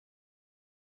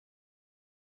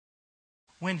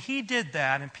 When he did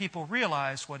that and people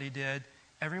realized what he did,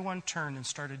 everyone turned and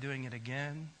started doing it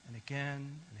again and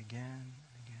again and again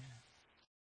and again.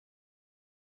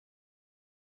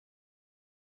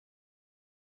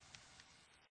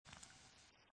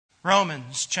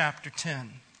 Romans chapter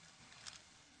 10.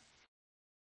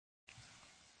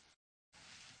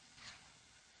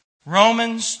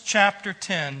 Romans chapter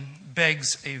 10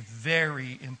 begs a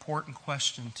very important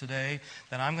question today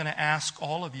that I'm going to ask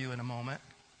all of you in a moment.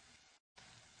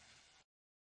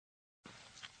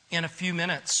 In a few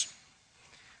minutes,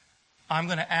 I'm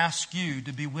going to ask you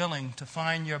to be willing to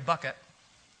find your bucket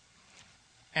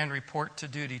and report to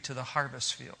duty to the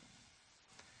harvest field.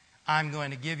 I'm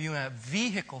going to give you a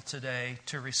vehicle today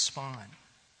to respond.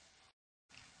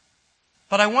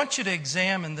 But I want you to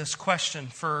examine this question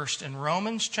first in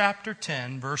Romans chapter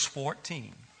 10, verse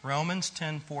 14. Romans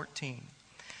 10:14.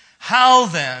 How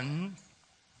then,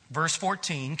 verse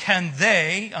 14, can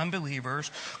they,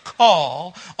 unbelievers,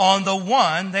 call on the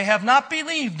one they have not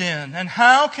believed in? And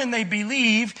how can they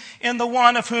believe in the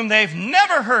one of whom they've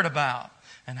never heard about?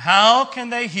 And how can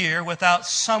they hear without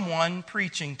someone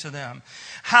preaching to them?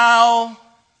 How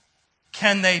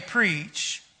can they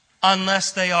preach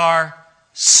unless they are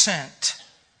sent?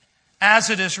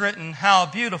 As it is written, how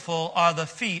beautiful are the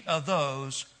feet of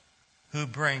those who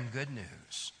bring good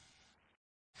news.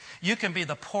 You can be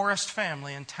the poorest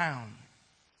family in town,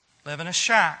 live in a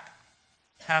shack,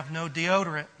 have no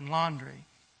deodorant and laundry.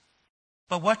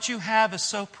 But what you have is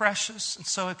so precious and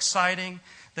so exciting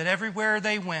that everywhere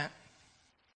they went,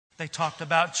 they talked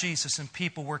about Jesus and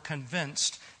people were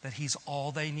convinced that He's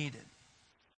all they needed.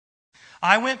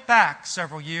 I went back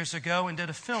several years ago and did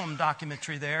a film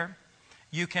documentary there.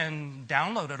 You can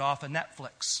download it off of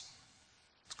Netflix.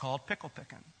 It's called Pickle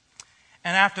Pickin.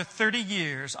 And after 30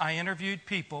 years, I interviewed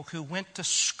people who went to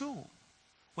school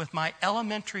with my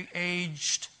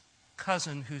elementary-aged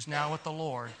cousin who's now with the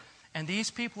Lord And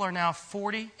these people are now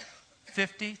 40,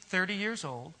 50, 30 years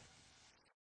old,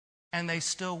 and they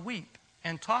still weep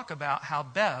and talk about how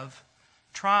Bev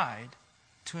tried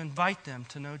to invite them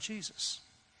to know Jesus.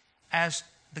 As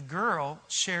the girl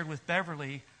shared with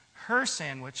Beverly her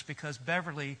sandwich because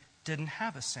Beverly didn't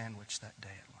have a sandwich that day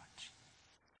at lunch.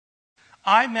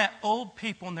 I met old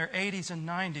people in their 80s and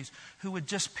 90s who would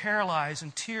just paralyze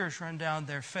and tears run down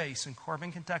their face in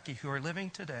Corbin, Kentucky, who are living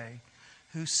today,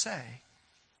 who say,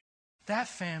 that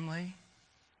family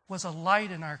was a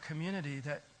light in our community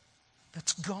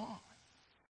that's gone.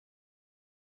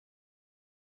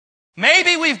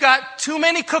 Maybe we've got too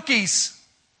many cookies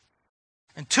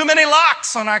and too many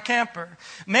locks on our camper.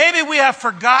 Maybe we have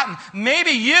forgotten.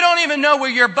 Maybe you don't even know where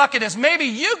your bucket is. Maybe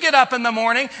you get up in the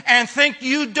morning and think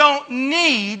you don't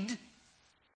need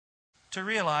to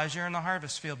realize you're in the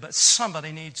harvest field, but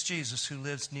somebody needs Jesus who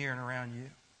lives near and around you.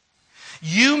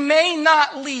 You may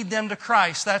not lead them to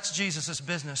Christ. That's Jesus'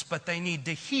 business, but they need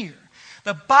to hear.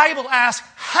 The Bible asks,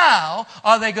 how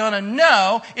are they going to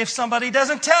know if somebody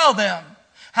doesn't tell them?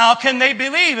 How can they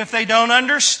believe if they don't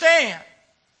understand?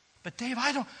 But Dave,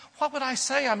 what would I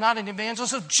say? I'm not an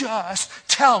evangelist. So just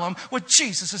tell them what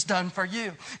Jesus has done for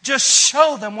you. Just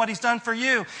show them what He's done for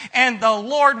you. And the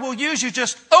Lord will use you.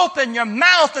 Just open your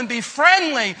mouth and be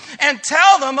friendly and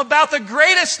tell them about the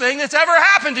greatest thing that's ever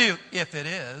happened to you, if it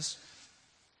is.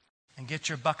 And get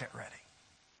your bucket ready.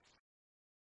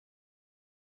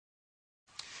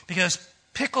 Because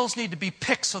pickles need to be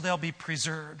picked so they'll be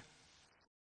preserved.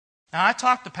 Now, I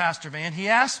talked to Pastor Van. He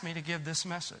asked me to give this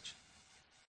message.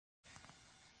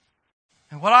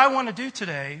 And what I want to do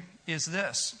today is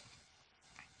this.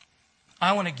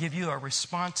 I want to give you a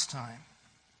response time.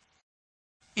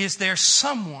 Is there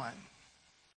someone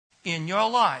in your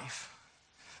life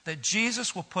that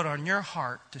Jesus will put on your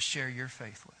heart to share your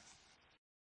faith with?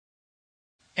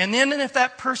 And then if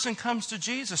that person comes to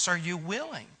Jesus, are you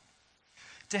willing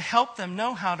to help them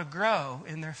know how to grow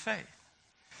in their faith?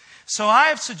 So I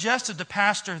have suggested to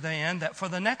Pastor Van that for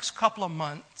the next couple of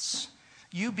months,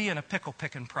 you be in a pickle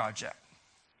picking project.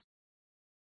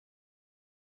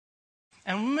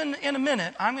 And in a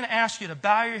minute, I'm going to ask you to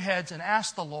bow your heads and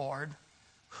ask the Lord,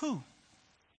 who,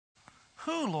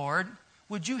 Lord,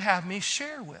 would you have me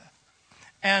share with?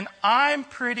 And I'm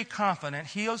pretty confident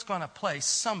He is going to place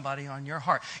somebody on your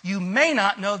heart. You may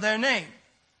not know their name.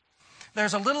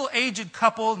 There's a little aged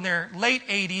couple in their late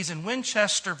 80s in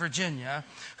Winchester, Virginia,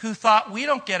 who thought, we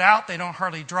don't get out, they don't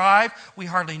hardly drive, we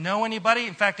hardly know anybody.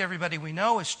 In fact, everybody we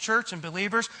know is church and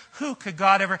believers. Who could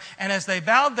God ever? And as they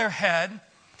bowed their head,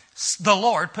 the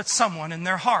Lord put someone in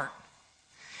their heart.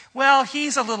 Well,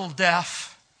 he's a little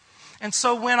deaf. And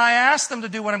so when I asked them to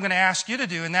do what I'm going to ask you to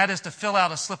do, and that is to fill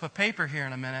out a slip of paper here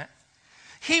in a minute,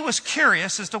 he was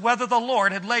curious as to whether the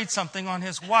Lord had laid something on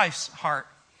his wife's heart.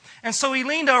 And so he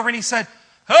leaned over and he said,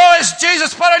 who has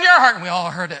Jesus put on your heart? And we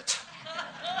all heard it.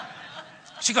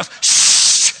 She goes,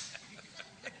 shh.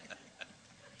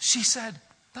 She said,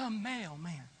 the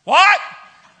mailman. What?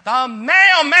 The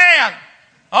mailman.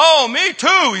 Oh, me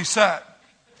too, he said.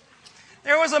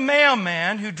 There was a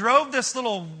mailman who drove this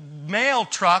little mail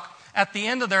truck at the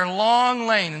end of their long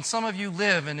lane. And some of you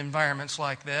live in environments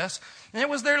like this. And it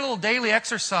was their little daily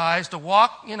exercise to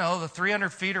walk, the 300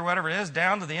 feet or whatever it is,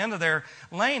 down to the end of their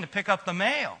lane to pick up the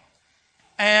mail.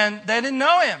 And they didn't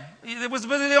know him. It was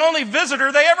the only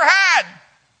visitor they ever had.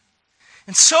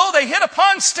 And so they hit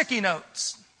upon sticky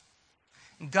notes.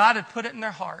 And God had put it in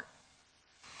their heart.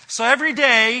 So every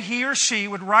day, he or she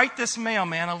would write this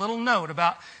mailman a little note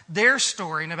about their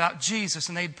story and about Jesus.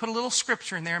 And they'd put a little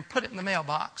scripture in there and put it in the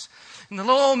mailbox. And the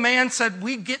little old man said,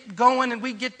 we'd get going and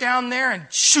we'd get down there and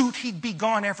shoot, he'd be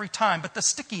gone every time. But the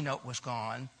sticky note was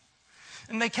gone.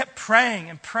 And they kept praying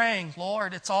and praying,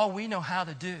 Lord, it's all we know how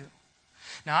to do.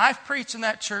 Now, I've preached in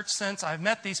that church since. I've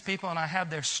met these people and I have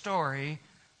their story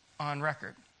on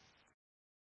record.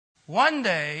 One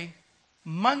day,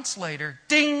 months later,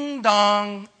 ding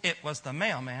dong, it was the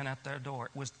mailman at their door.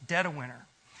 It was dead of winter.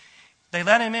 They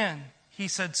let him in. He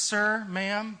said, sir,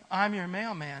 ma'am, I'm your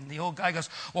mailman. The old guy goes,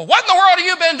 well, what in the world have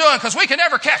you been doing? Because we can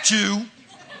never catch you.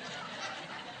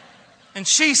 And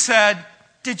she said,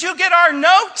 did you get our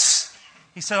notes?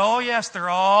 He said, oh, yes, they're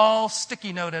all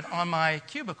sticky noted on my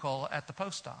cubicle at the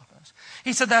post office.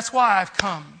 He said, that's why I've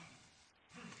come.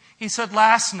 He said,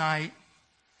 last night,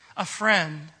 a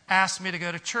friend asked me to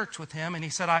go to church with him. And he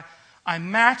said, I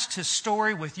matched his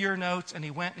story with your notes. And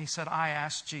he went and he said, I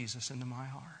asked Jesus into my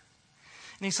heart.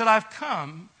 And he said, I've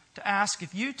come to ask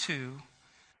if you two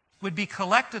would be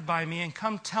collected by me and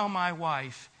come tell my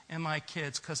wife and my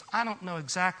kids because I don't know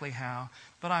exactly how,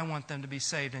 but I want them to be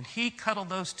saved. And he cuddled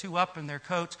those two up in their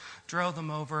coats, drove them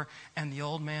over, and the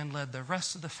old man led the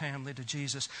rest of the family to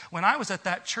Jesus. When I was at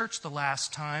that church the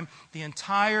last time, the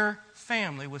entire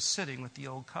family was sitting with the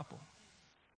old couple.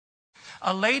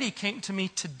 A lady came to me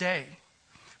today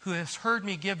who has heard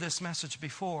me give this message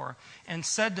before and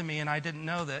said to me, and I didn't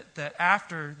know that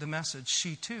after the message,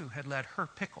 she too had led her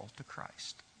pickle to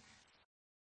Christ.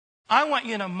 I want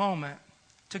you in a moment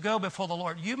to go before the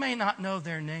Lord. You may not know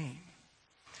their name,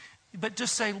 but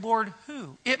just say, Lord,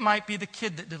 who? It might be the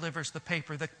kid that delivers the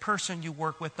paper, the person you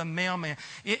work with, the mailman.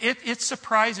 It's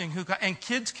surprising and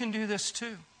kids can do this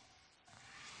too.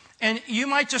 And you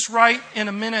might just write in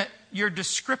a minute your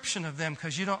description of them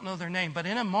because you don't know their name. But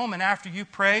in a moment after you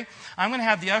pray, I'm going to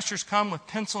have the ushers come with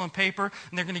pencil and paper,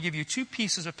 and they're going to give you 2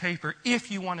 pieces of paper if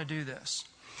you want to do this.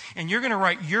 And you're going to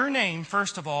write your name,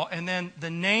 first of all, and then the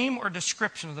name or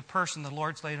description of the person the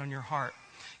Lord's laid on your heart.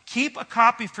 Keep a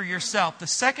copy for yourself. The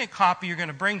second copy you're going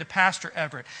to bring to Pastor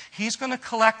Everett. He's going to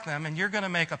collect them, and you're going to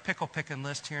make a pickle picking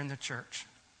list here in the church.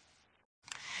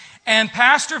 And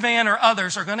Pastor Van or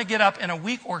others are going to get up in a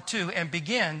week or 2 and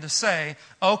begin to say,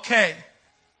 okay,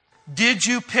 did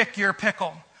you pick your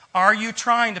pickle? Are you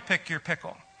trying to pick your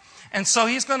pickle? And so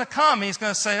he's going to come. He's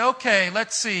going to say, okay,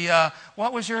 let's see.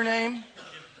 What was your name?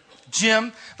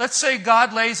 Jim. Let's say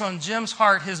God lays on Jim's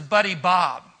heart his buddy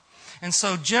Bob. And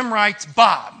so Jim writes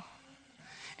Bob.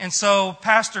 And so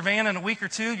Pastor Van, in a week or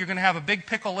 2, you're going to have a big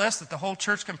pickle list that the whole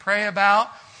church can pray about.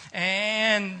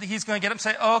 And he's going to get up and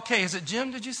say, okay, is it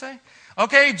Jim, did you say?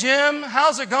 Okay, Jim,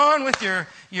 how's it going with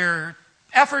your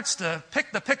efforts to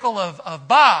pick the pickle of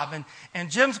Bob?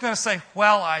 And Jim's going to say,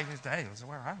 well, hey, it was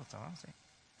where I was.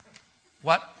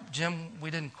 What, Jim? We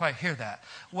didn't quite hear that.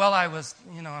 Well, I was,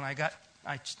 and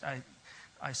I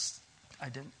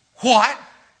didn't. What?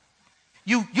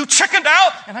 You chickened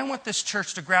out? And I want this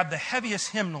church to grab the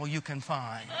heaviest hymnal you can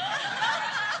find.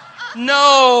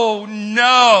 No.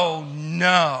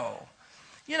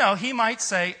 He might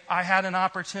say, I had an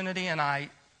opportunity and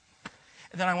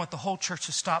then I want the whole church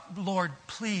to stop. Lord,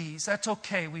 please, that's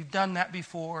okay. We've done that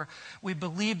before. We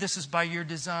believe this is by your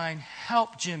design.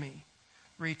 Help Jimmy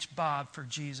reach Bob for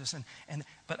Jesus.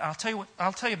 But I'll tell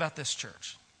you about this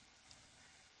church.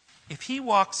 If he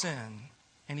walks in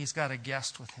and he's got a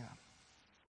guest with him,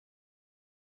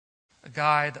 a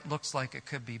guy that looks like it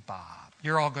could be Bob,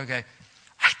 you're all going to go,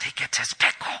 I think it's his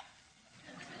pickle.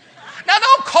 Now,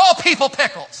 don't call people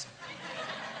pickles.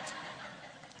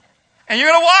 And you're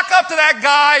going to walk up to that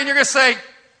guy and you're going to say,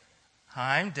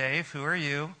 hi, I'm Dave. Who are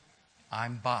you?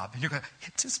 I'm Bob. And you're going,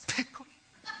 it's his pickle.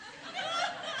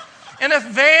 And if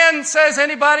Van says,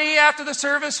 anybody after the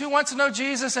service who wants to know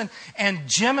Jesus? And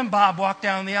Jim and Bob walk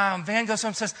down the aisle. And Van goes up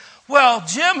and says, well,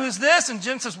 Jim, who's this? And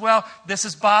Jim says, well, this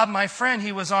is Bob, my friend.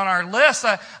 He was on our list.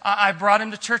 I brought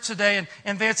him to church today.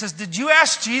 And Van says, did you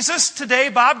ask Jesus today,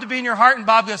 Bob, to be in your heart? And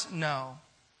Bob goes, no.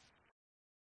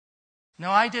 No,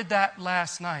 I did that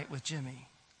last night with Jimmy.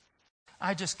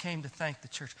 I just came to thank the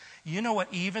church. You know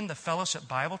what even the Fellowship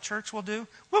Bible Church will do?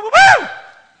 Woo, woo, woo!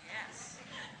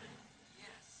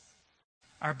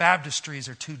 Our baptistries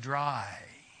are too dry.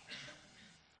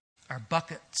 Our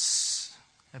buckets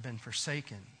have been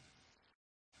forsaken.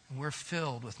 And we're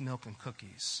filled with milk and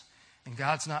cookies. And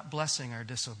God's not blessing our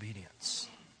disobedience.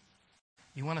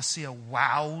 You want to see a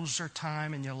wowzer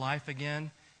time in your life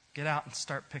again? Get out and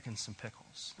start picking some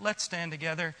pickles. Let's stand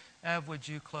together. Ev, would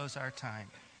you close our time?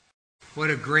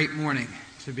 What a great morning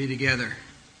to be together.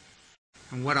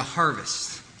 And what a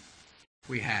harvest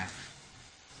we have.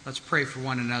 Let's pray for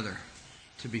one another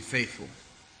to be faithful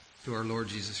to our Lord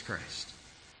Jesus Christ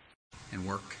and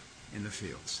work in the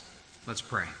fields. Let's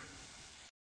pray.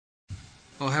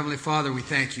 Oh, Heavenly Father, we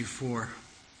thank you for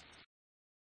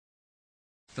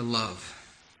the love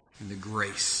and the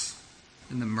grace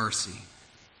and the mercy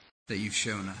that you've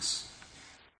shown us,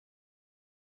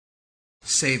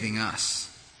 saving us,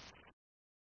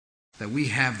 that we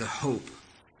have the hope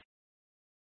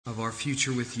of our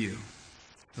future with you,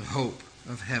 the hope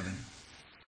of heaven,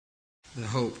 the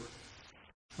hope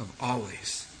of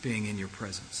always being in your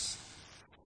presence.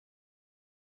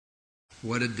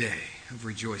 What a day of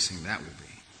rejoicing that will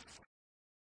be.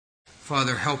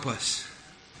 Father, help us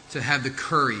to have the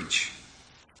courage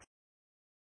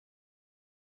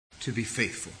to be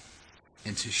faithful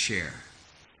and to share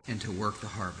and to work the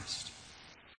harvest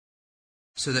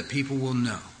so that people will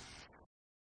know,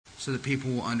 so that people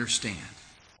will understand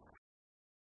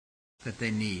that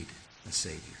they need a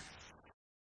Savior.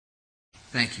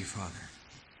 Thank you, Father,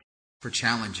 for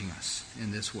challenging us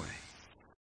in this way.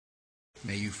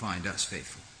 May you find us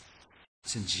faithful.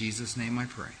 It's in Jesus' name I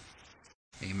pray.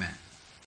 Amen.